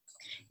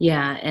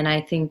 Yeah. And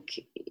I think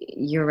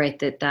you're right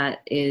that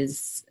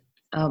is,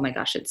 oh my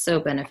gosh, it's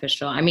so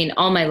beneficial. I mean,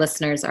 all my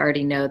listeners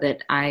already know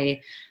that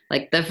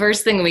the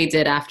first thing we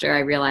did after I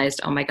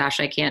realized, oh my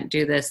gosh, I can't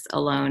do this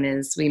alone,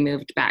 is we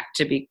moved back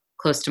to be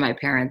close to my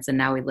parents. And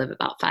now we live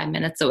about 5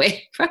 minutes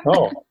away from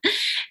them.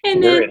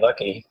 And very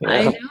lucky.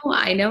 Yeah.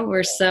 I know.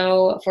 We're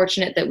so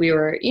fortunate that we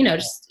were,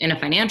 just in a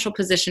financial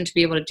position to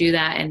be able to do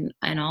that and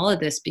all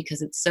of this,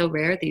 because it's so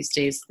rare these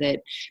days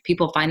that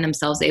people find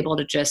themselves able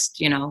to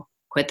just,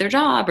 quit their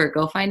job or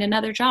go find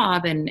another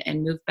job and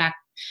move back,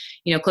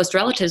 close to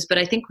relatives. But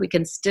I think we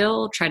can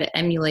still try to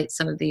emulate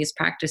some of these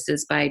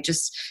practices by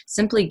just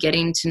simply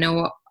getting to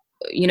know,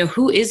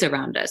 who is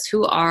around us,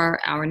 who are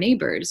our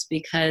neighbors,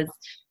 because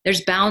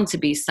there's bound to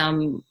be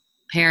some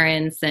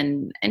parents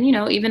and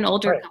even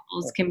older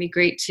couples can be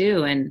great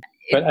too.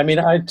 But I mean,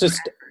 in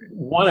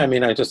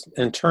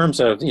terms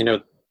of,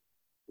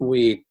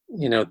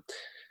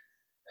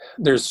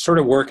 there's sort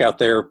of work out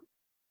there,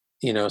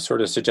 sort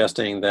of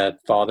suggesting that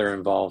father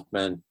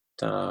involvement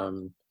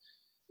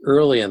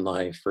early in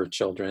life for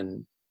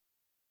children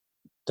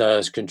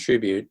does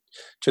contribute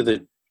to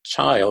the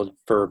child,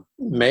 for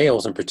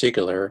males in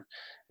particular,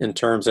 in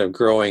terms of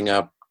growing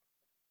up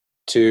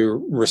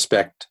to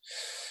respect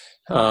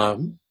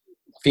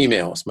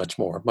females much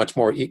more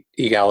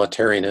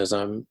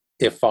egalitarianism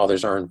if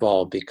fathers are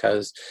involved.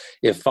 Because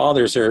if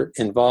fathers are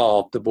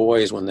involved, the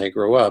boys, when they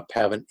grow up,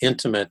 have an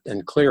intimate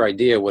and clear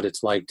idea what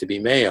it's like to be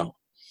male.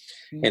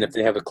 And if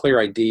they have a clear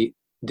idea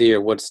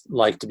what it's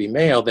like to be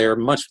male, they're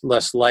much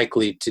less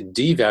likely to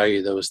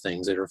devalue those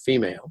things that are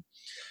female.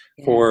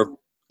 Yeah. For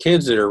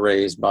kids that are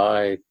raised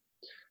by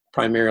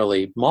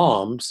primarily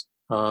moms,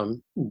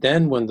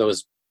 then when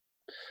those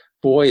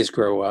boys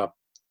grow up,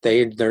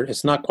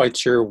 it's not quite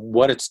sure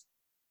what it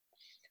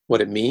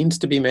means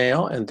to be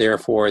male, and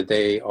therefore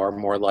they are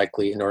more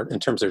likely, in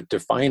terms of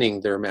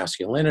defining their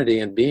masculinity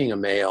and being a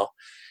male,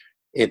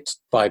 it's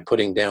by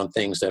putting down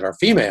things that are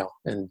female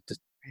and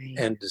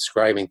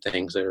describing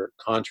things that are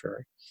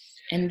contrary.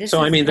 And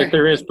so, I mean, that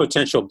there is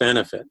potential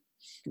benefit.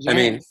 Yes. I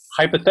mean,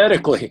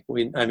 hypothetically,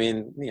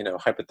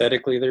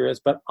 hypothetically there is.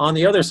 But on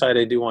the other side,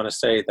 I do want to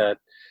say that,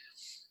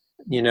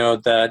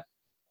 that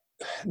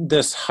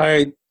this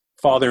high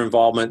father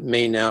involvement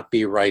may not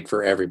be right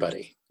for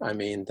everybody. I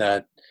mean,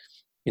 that,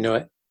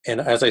 and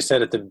as I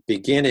said at the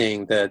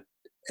beginning, that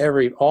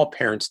all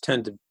parents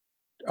tend to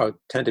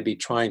be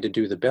trying to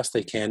do the best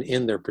they can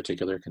in their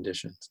particular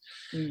conditions.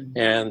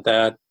 And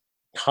that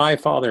high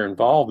father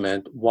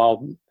involvement,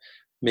 while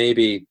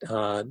maybe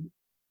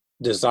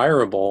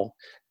desirable,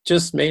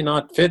 just may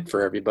not fit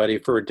for everybody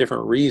for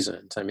different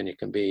reasons. I mean, it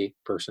can be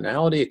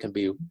personality, it can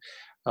be,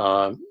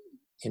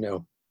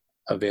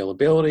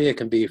 availability, it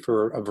can be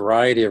for a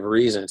variety of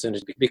reasons. And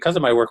because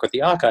of my work with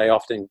the ACA, I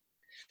often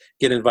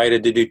get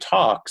invited to do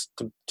talks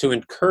to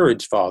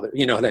encourage father,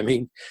 you know what I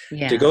mean?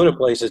 Yeah. To go to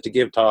places to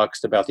give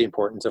talks about the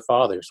importance of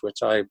fathers,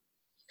 which I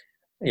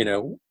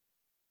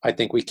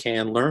think we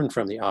can learn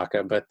from the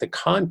ACA, but the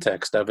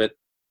context of it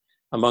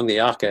among the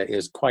ACA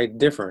is quite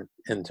different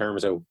in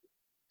terms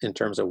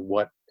of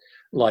what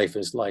life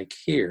is like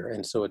here.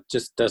 And so it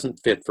just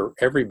doesn't fit for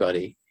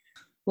everybody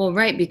Well,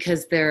 right,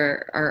 because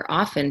there are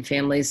often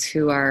families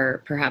who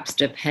are perhaps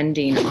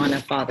depending on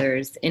a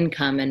father's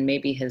income, and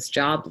maybe his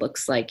job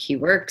looks like he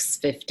works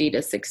 50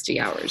 to 60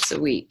 hours a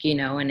week,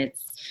 and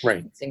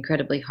Right. it's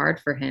incredibly hard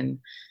for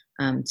him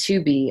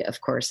to be, of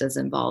course, as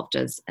involved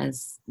as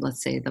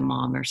let's say the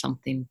mom or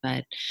something.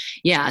 But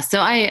yeah, so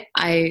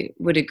I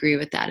would agree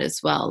with that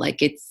as well. Like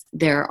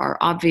there are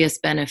obvious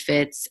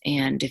benefits,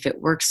 and if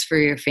it works for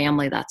your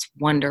family, that's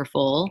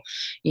wonderful,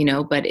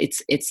 but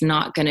it's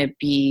not going to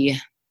be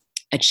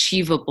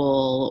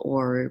achievable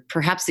or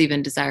perhaps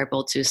even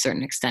desirable to a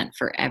certain extent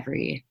for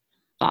every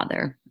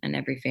father and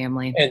every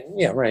family. And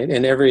yeah, right.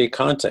 In every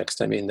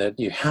context, I mean, that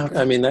you have,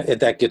 I mean,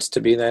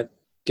 that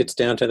gets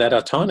down to that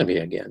autonomy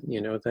again,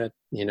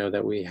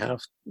 that we have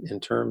in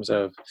terms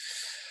of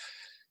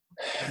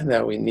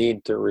that we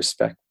need to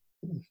respect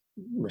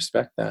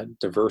that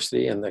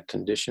diversity and the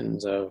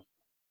conditions of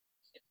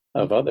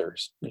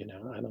others. I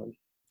mean,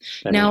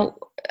 Now,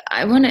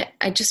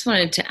 I just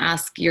wanted to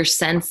ask your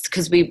sense,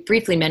 because we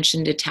briefly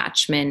mentioned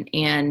attachment,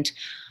 and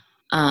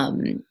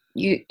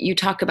you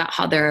talk about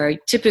how there are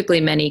typically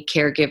many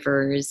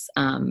caregivers,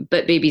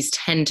 but babies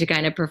tend to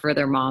kind of prefer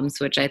their moms,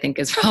 which I think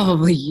is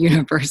probably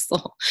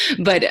universal.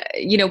 But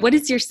what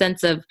is your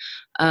sense of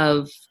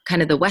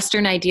kind of the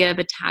Western idea of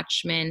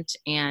attachment,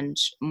 and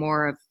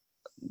more of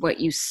what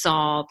you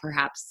saw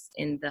perhaps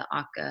in the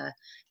Aka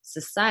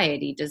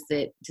society? Does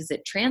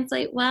it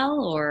translate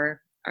well,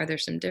 or are there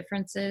some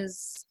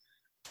differences?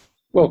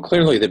 well,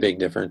 clearly the big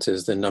difference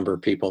is the number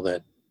of people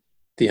that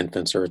the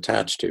infants are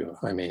attached to.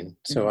 I mean,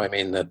 so Mhm. I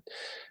mean that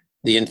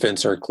the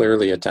infants are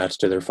clearly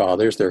attached to their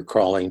fathers. They're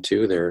crawling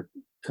to,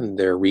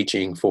 they're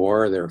reaching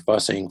for, they're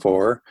fussing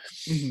for,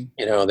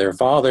 Mhm. their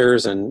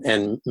fathers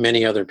and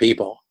many other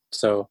people.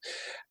 So,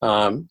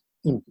 um,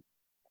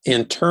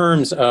 in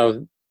terms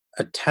of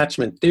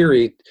attachment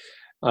theory,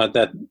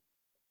 that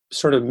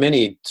sort of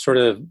many sort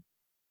of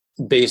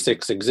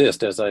basics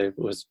exist, as I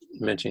was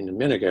mentioning a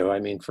minute ago. I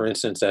mean, for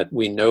instance, that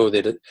we know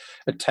that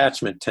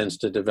attachment tends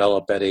to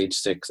develop at age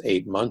 6,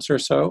 8 months or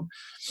so.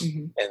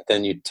 Mhm. And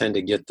then you tend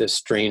to get this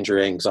stranger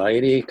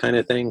anxiety kind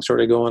of thing sort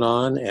of going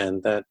on.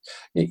 And that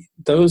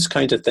those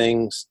kinds of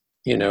things,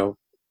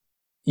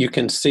 you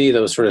can see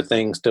those sort of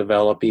things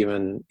develop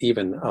even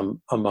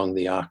among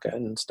the Aka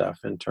and stuff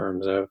in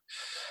terms of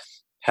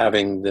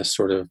having this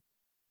sort of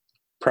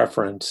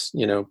preference,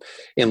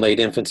 in late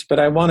infancy. But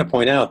I want to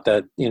point out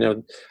that,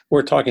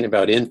 we're talking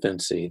about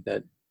infancy,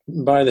 that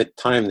by the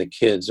time the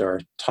kids are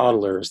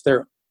toddlers,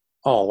 they're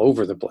all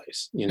over the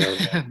place,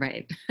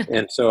 Right.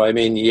 And so, I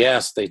mean,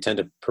 yes, they tend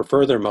to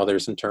prefer their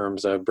mothers in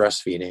terms of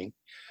breastfeeding.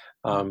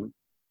 Um,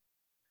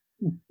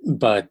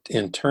 but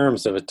in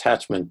terms of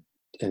attachment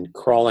and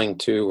crawling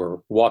to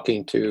or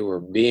walking to or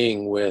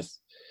being with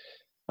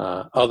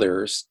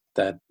others,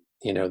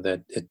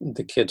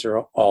 the kids are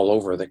all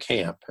over the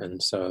camp.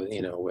 And so,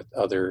 with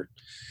other,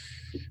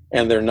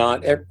 and they're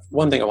not,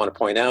 one thing I want to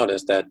point out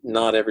is that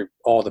not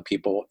all the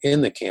people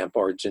in the camp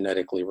are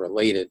genetically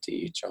related to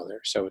each other.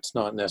 So it's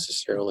not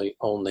necessarily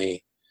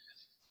only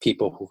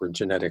people who are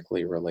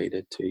genetically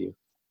related to you.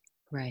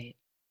 Right.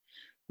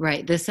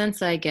 Right. The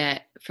sense I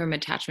get from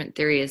attachment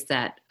theory is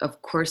that,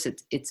 of course,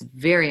 it's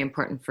very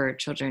important for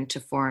children to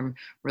form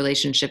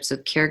relationships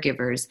with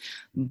caregivers,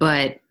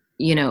 but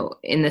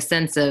in the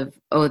sense of,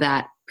 oh,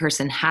 that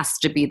person has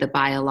to be the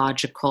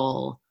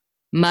biological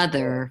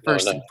mother No,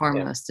 first no, and yeah.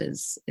 foremost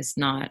is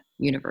not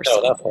No,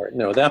 universal. that part.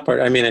 No, that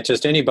part. I mean, it's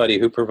just anybody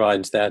who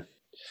provides that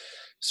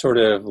sort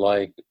of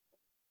like,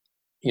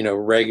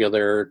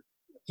 regular,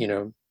 you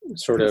know,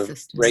 sort of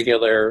Consistent.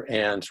 regular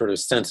and sort of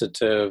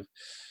sensitive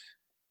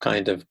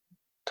kind of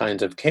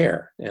kinds of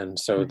care. And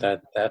so Right.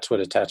 that's what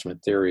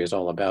attachment theory is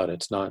all about.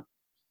 It's not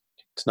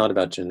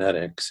about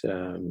genetics.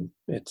 Mhm.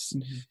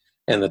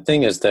 And the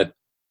thing is that,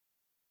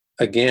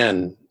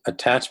 again,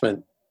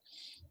 attachment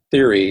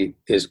theory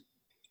is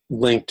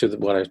linked to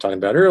what I was talking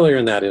about earlier,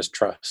 and that is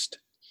trust.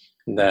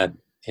 That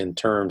in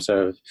terms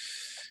of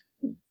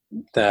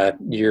that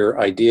your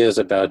ideas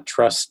about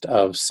trust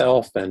of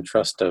self and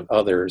trust of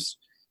others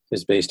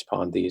is based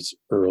upon these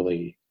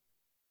early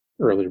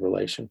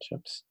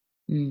relationships.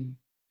 Mm.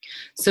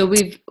 So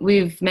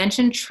we've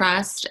mentioned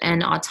trust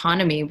and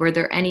autonomy. Were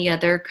there any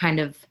other kind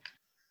of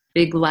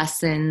big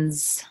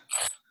lessons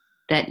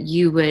that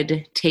you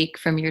would take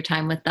from your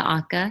time with the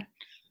Aka?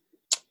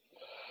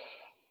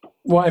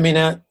 Well,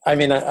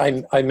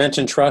 I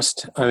mentioned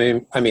trust.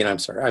 I'm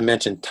sorry. I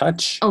mentioned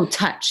touch. Oh,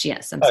 touch.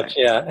 Yes, I'm Touch,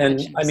 sorry. yeah, Touch and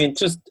and I mean, receiving.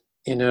 just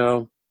you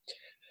know,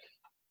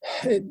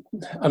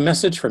 a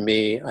message for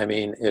me. I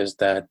mean, is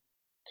that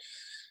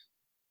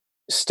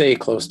stay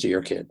close to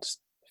your kids,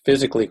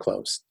 physically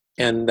close,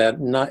 and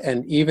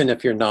even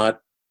if you're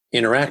not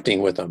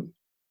interacting with them,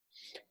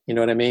 you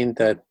know what I mean.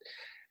 That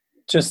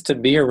just to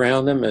be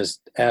around them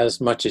as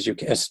much as you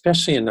can,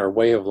 especially in our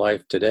way of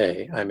life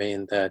today. I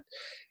mean, that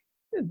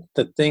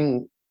the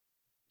thing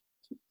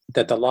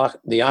that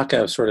the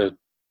Aka sort of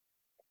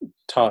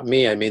taught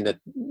me, I mean, that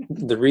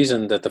the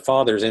reason that the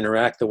fathers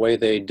interact the way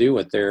they do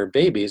with their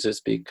babies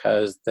is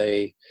because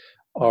they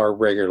are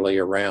regularly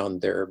around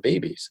their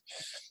babies.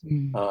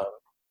 Mm.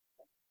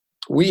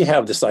 we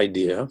have this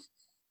idea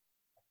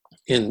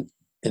in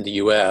the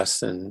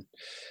US, and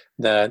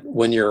that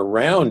when you're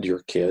around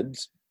your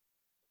kids,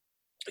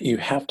 you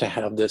have to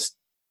have this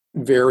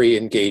very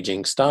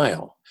engaging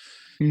style.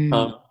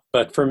 Mm.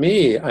 But for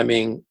me, I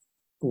mean,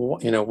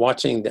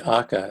 watching the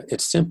aka,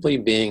 it's simply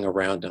being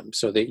around them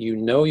so that you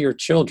know your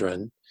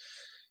children,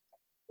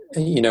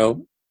 you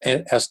know,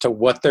 as to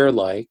what they're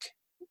like,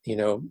 you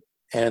know,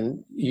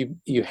 and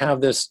you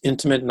have this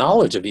intimate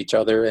knowledge of each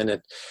other, and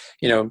it,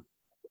 you know,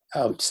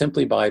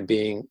 simply by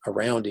being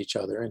around each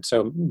other. And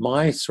so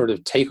my sort of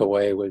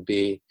takeaway would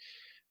be,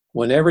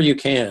 whenever you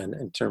can,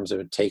 in terms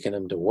of taking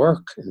them to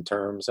work, in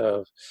terms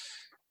of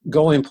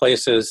going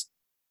places,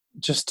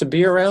 just to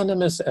be around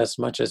them as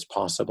much as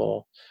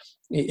possible.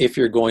 If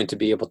you're going to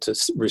be able to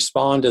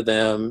respond to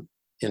them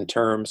in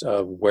terms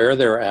of where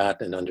they're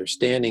at and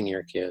understanding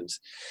your kids.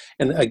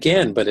 And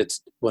again, but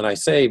it's, when I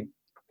say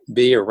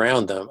be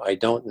around them, I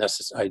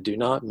do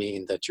not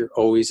mean that you're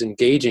always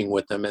engaging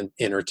with them and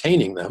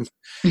entertaining them.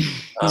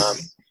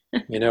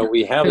 You know,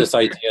 we have this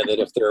idea that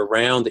if they're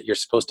around, that you're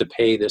supposed to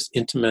pay this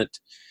intimate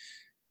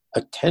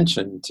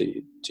attention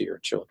to your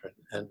children,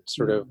 and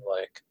sort of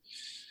like,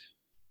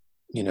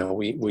 you know,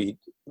 we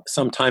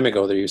some time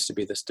ago, there used to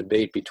be this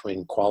debate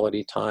between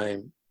quality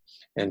time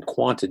and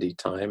quantity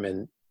time.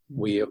 And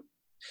we,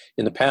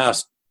 in the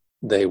past,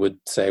 they would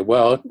say,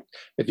 well,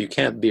 if you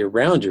can't be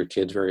around your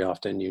kids very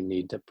often, you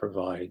need to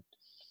provide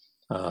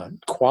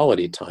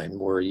quality time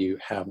where you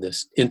have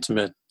this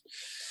intimate,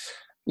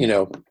 you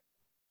know,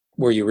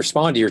 where you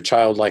respond to your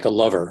child like a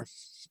lover.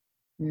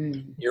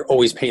 You're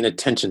always paying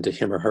attention to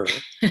him or her.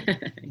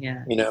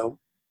 Yeah. You know,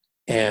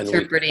 and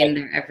interpreting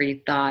their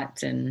every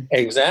thought, and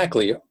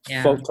exactly,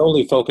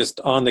 totally focused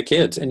on the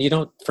kids. And you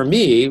don't, for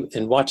me,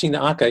 in watching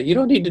the aka, you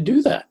don't need to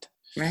do that.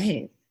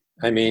 Right.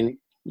 I mean,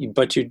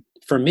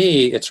 for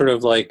me, it's sort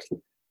of like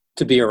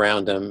to be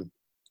around them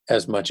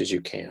as much as you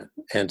can.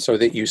 And so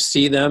that you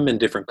see them in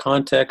different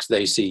contexts,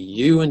 they see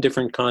you in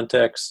different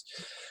contexts,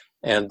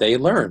 and they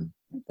learn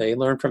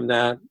from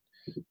that.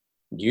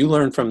 You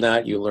learn from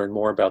that, you learn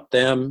more about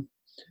them.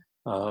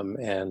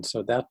 And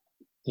so that,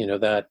 you know,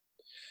 that,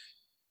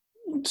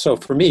 so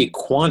for me,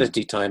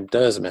 quantity time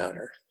does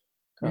matter,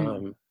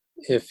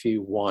 if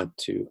you want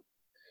to.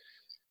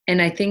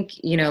 And I think,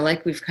 you know,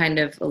 like we've kind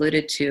of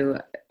alluded to,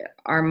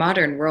 our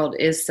modern world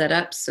is set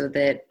up so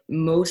that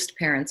most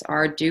parents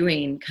are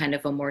doing kind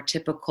of a more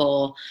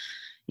typical,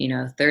 you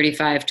know,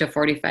 35 to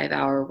 45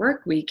 hour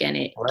work week. And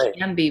it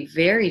can be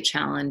very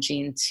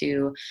challenging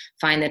to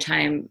find the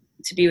time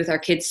to be with our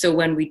kids. So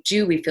when we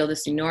do, we feel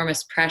this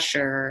enormous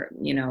pressure,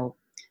 you know,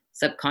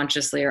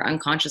 subconsciously or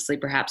unconsciously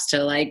perhaps,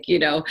 to, like, you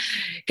know,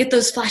 get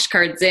those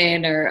flashcards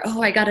in, or,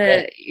 oh, I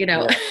gotta, you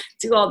know,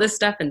 do all this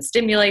stuff and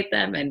stimulate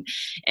them. And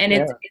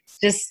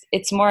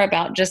it's more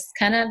about just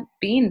kind of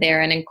being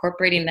there and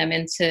incorporating them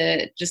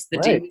into just the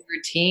daily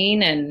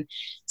routine. And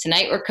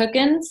tonight we're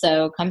cooking,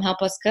 so come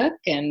help us cook.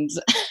 And,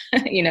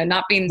 you know,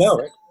 not being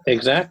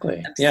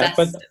exactly. obsessed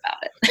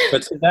about it.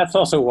 But that's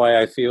also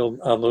why I feel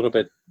a little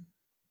bit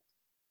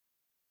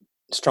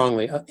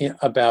strongly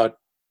about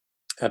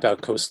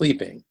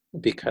co-sleeping,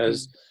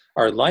 because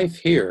our life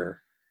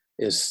here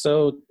is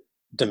so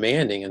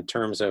demanding in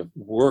terms of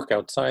work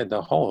outside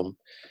the home.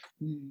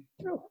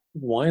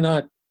 Why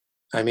not,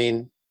 I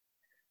mean,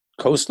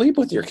 co-sleep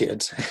with your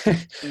kids?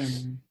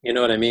 You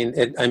know what I mean?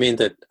 I mean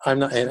that I'm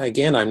not, and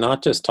again, I'm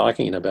not just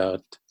talking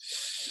about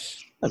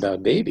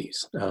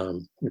babies,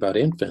 about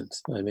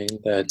infants. I mean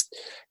that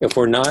if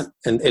we're not,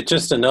 and it's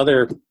just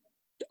another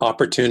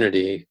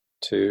opportunity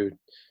to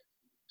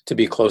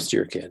be close to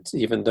your kids,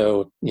 even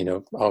though, you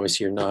know,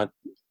 obviously you're not,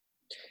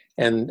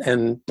 and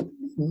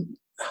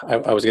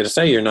I was going to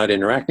say you're not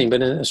interacting,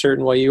 but in a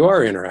certain way you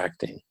are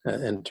interacting,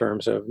 in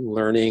terms of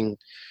learning,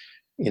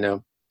 you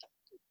know,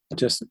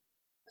 just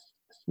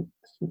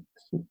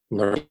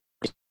learn.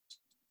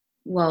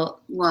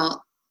 Well,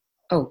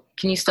 oh,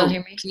 can you still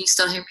hear me?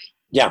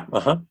 Yeah.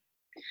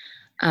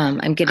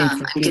 I'm getting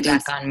some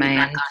feedback on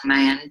my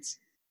end.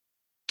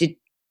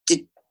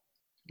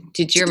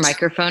 Did your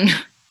microphone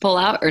pull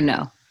out or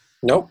no?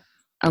 Nope.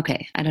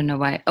 Okay. I don't know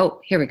why.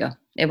 Oh, here we go.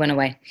 It went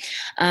away.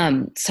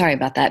 Sorry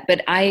about that.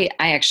 But I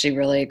actually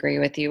really agree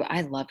with you.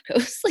 I love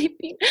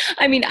co-sleeping.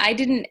 I mean, I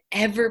didn't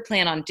ever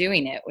plan on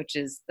doing it, which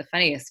is the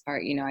funniest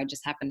part. You know, I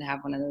just happened to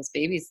have one of those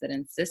babies that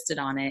insisted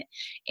on it.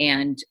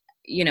 And,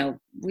 you know,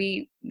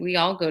 we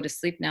all go to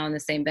sleep now in the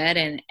same bed,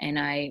 and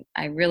I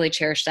really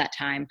cherish that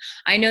time.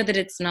 I know that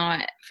it's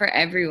not for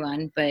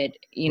everyone, but,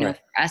 you know,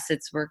 for us,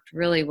 it's worked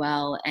really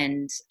well.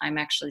 And I'm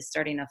actually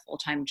starting a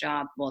full-time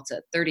job. Well, it's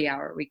a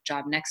 30-hour-a-week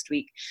job next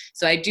week.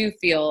 So I do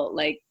feel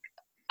like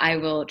I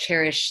will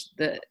cherish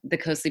the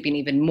co-sleeping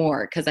even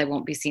more, because I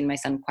won't be seeing my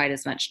son quite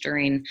as much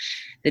during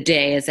the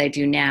day as I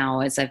do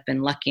now, as I've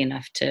been lucky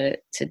enough to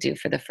do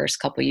for the first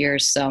couple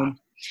years. So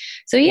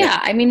So Yeah. yeah,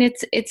 I mean,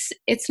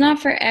 it's not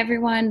for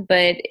everyone,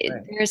 but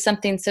Right. there's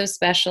something so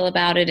special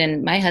about it.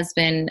 And my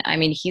husband, I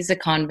mean, he's a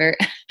convert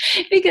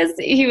because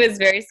he was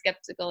very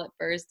skeptical at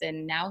first,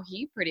 and now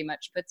he pretty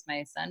much puts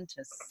my son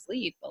to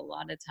sleep a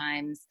lot of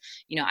times.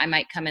 I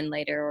might come in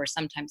later, or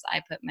sometimes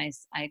I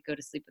go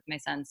to sleep with my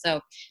son. So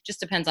just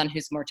depends on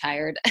who's more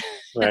tired at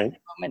Right. the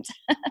moment.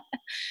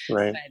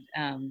 Right.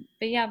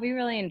 But yeah, we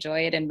really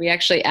enjoy it, and we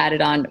actually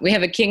added on. We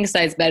have a king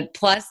size bed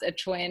plus a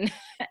twin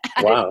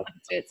added Wow.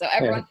 to it, so Yeah.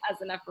 everyone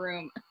has enough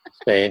room.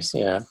 Space.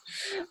 Yeah.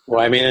 Well,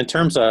 I mean, in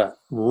terms of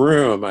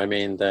room, I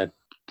mean that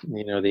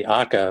the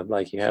aka,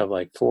 like you have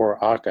like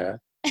four aka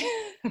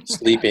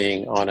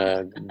sleeping on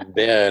a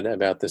bed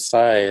about the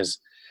size,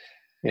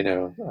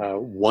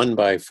 1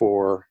 by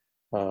 4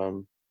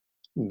 um,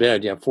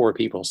 bed. You have four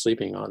people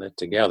sleeping on it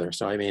together.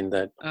 So I mean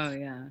that. Oh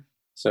yeah,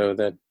 So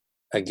that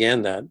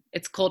again, that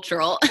it's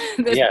cultural.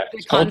 yeah, The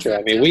it's culture. I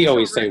concept mean, of we a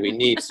always say we room,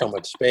 need so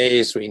much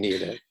space. We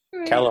need a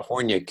right?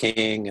 California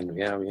king, and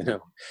we have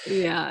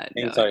Yeah,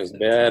 king no, it's size so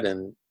bed, true.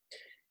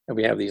 and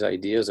we have these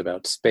ideas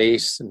about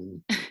space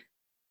and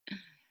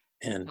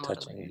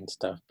touching Totally. and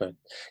stuff. But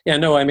yeah,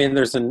 no, I mean,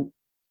 there's an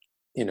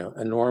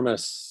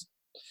enormous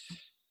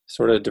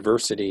sort of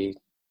diversity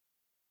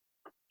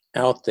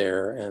out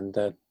there,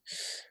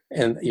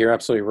 and you're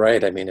absolutely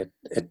right. I mean,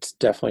 it's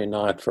definitely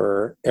not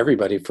for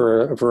everybody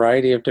for a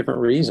variety of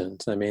different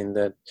reasons. I mean,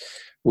 that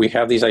we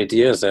have these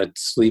ideas that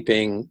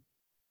sleeping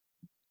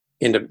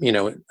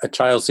into, a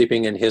child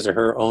sleeping in his or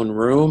her own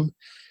room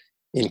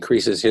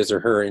increases his or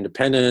her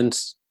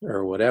independence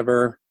or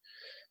whatever.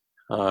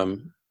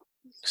 Um,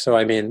 so,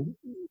 I mean,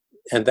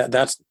 and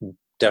that's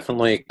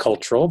definitely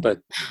cultural, but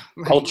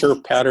Right. culture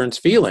patterns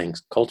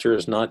feelings. Culture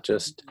is not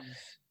just Mhm.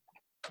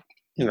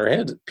 in our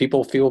heads.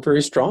 People feel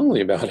very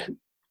strongly about it.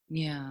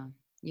 Yeah,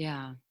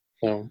 yeah.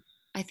 So,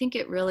 I think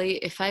it really,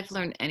 if I've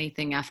learned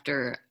anything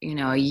after,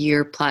 a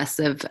year plus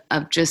of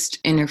just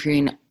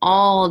interviewing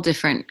all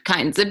different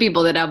kinds of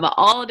people that have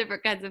all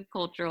different kinds of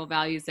cultural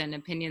values and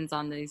opinions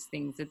on these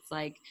things, it's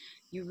like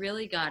you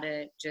really got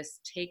to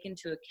just take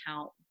into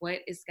account what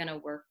is going to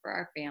work for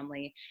our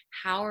family.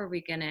 How are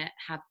we going to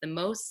have the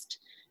most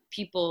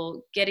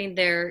people getting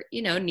their,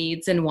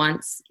 needs and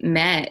wants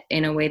met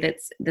in a way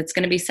that's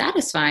going to be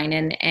satisfying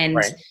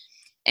right,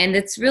 and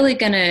it's really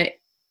going to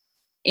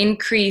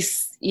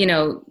increase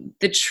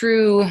the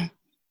true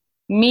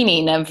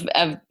meaning of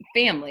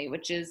family,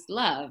 which is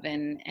love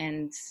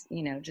and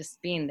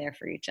just being there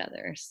for each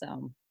other.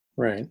 So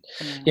right.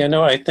 yeah. Yeah,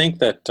 no, I think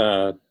that,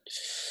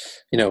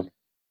 you know,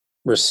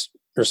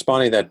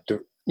 responding that,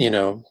 you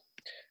know,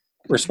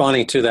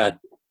 responding to that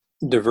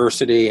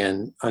diversity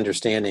and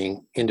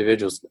understanding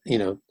individuals, you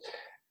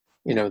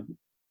know,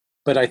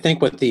 but I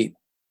think what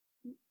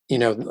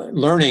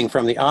learning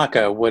from the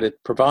aka, what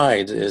it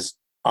provides is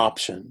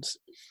options,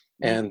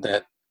 and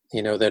that,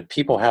 that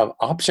people have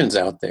options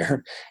out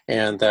there,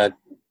 and that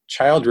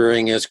child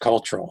rearing is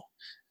cultural.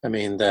 I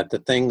mean, that the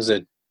things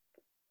that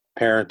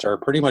parents are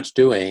pretty much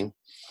doing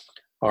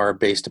are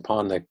based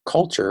upon the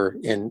culture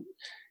in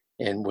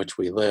which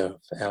we live.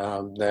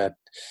 That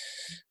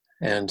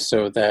and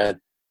so that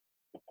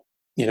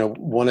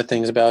one of the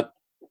things about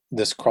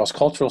this cross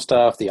cultural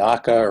stuff, the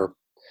aka or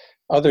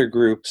other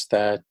groups,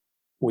 that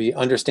we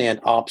understand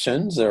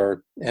options,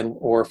 or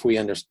if we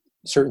understand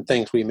certain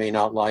things we may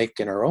not like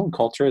in our own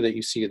culture, that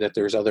you see that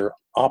there's other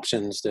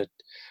options that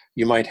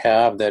you might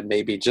have that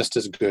may be just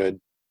as good,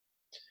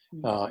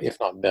 if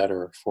not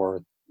better,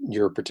 for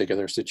your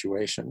particular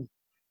situation.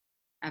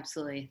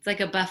 Absolutely, it's like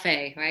a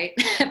buffet, right?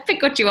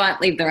 Pick what you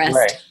want, leave the Right.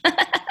 rest.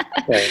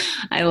 Right.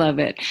 I love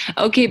it.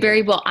 Okay,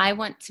 Barry, well, I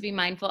want to be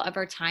mindful of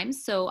our time,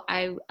 so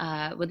I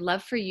would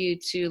love for you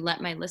to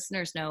let my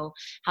listeners know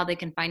how they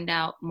can find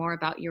out more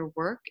about your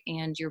work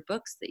and your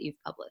books that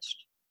you've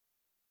published.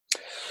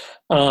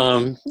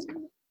 Um,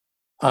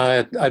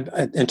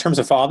 in terms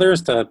of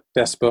fathers, the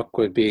best book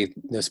would be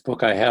this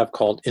book I have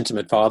called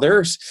Intimate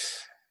Fathers,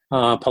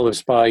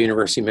 published by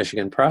University of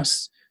Michigan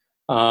Press.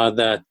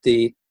 That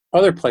the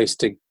other place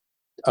to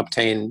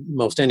obtain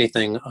most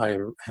anything I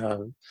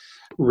have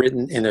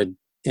written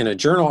in a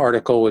journal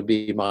article would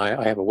be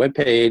I have a web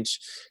page,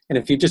 and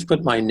if you just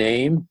put my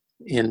name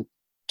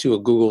into a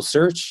Google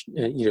search,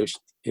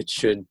 it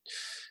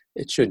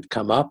should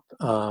come up.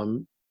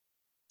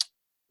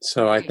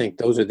 So I Great. think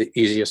those are the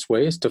easiest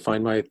ways to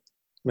find my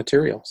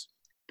materials.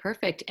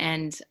 Perfect.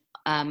 And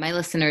my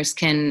listeners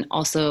can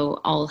also,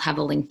 I'll have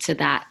a link to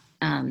that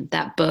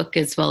book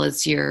as well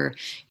as your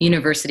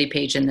university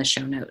page in the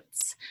show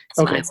notes.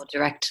 So I Okay, will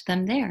direct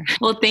them there.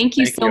 Well, thank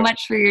you thank so you.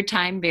 much for your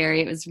time,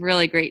 Barry. It was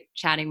really great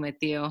chatting with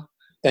you.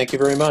 Thank you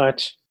very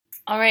much.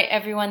 All right,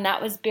 everyone,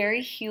 that was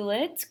Barry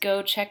Hewlett.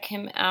 Go check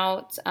him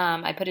out.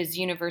 I put his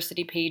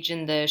university page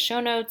in the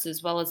show notes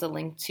as well as a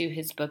link to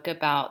his book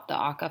about the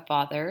Aka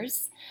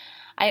Fathers.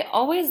 I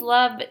always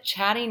love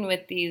chatting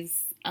with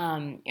these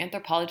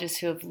anthropologists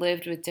who have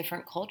lived with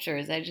different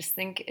cultures. I just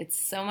think it's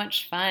so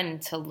much fun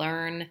to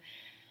learn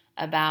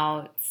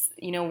about,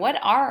 what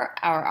are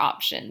our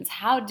options?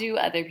 How do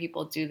other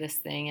people do this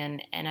thing?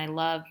 And I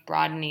love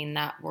broadening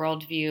that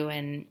worldview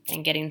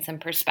and getting some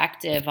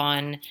perspective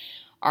on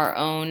our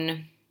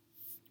own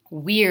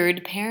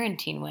weird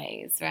parenting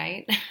ways,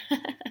 right?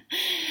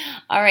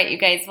 All right, you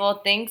guys.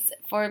 Well, thanks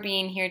for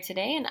being here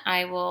today, and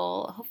I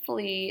will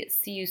hopefully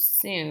see you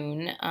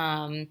soon.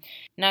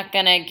 Not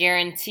going to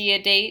guarantee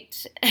a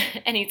date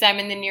anytime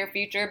in the near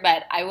future,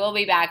 but I will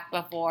be back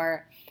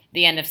before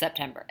the end of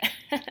September.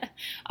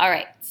 All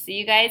right, see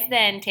you guys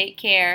then. Take care.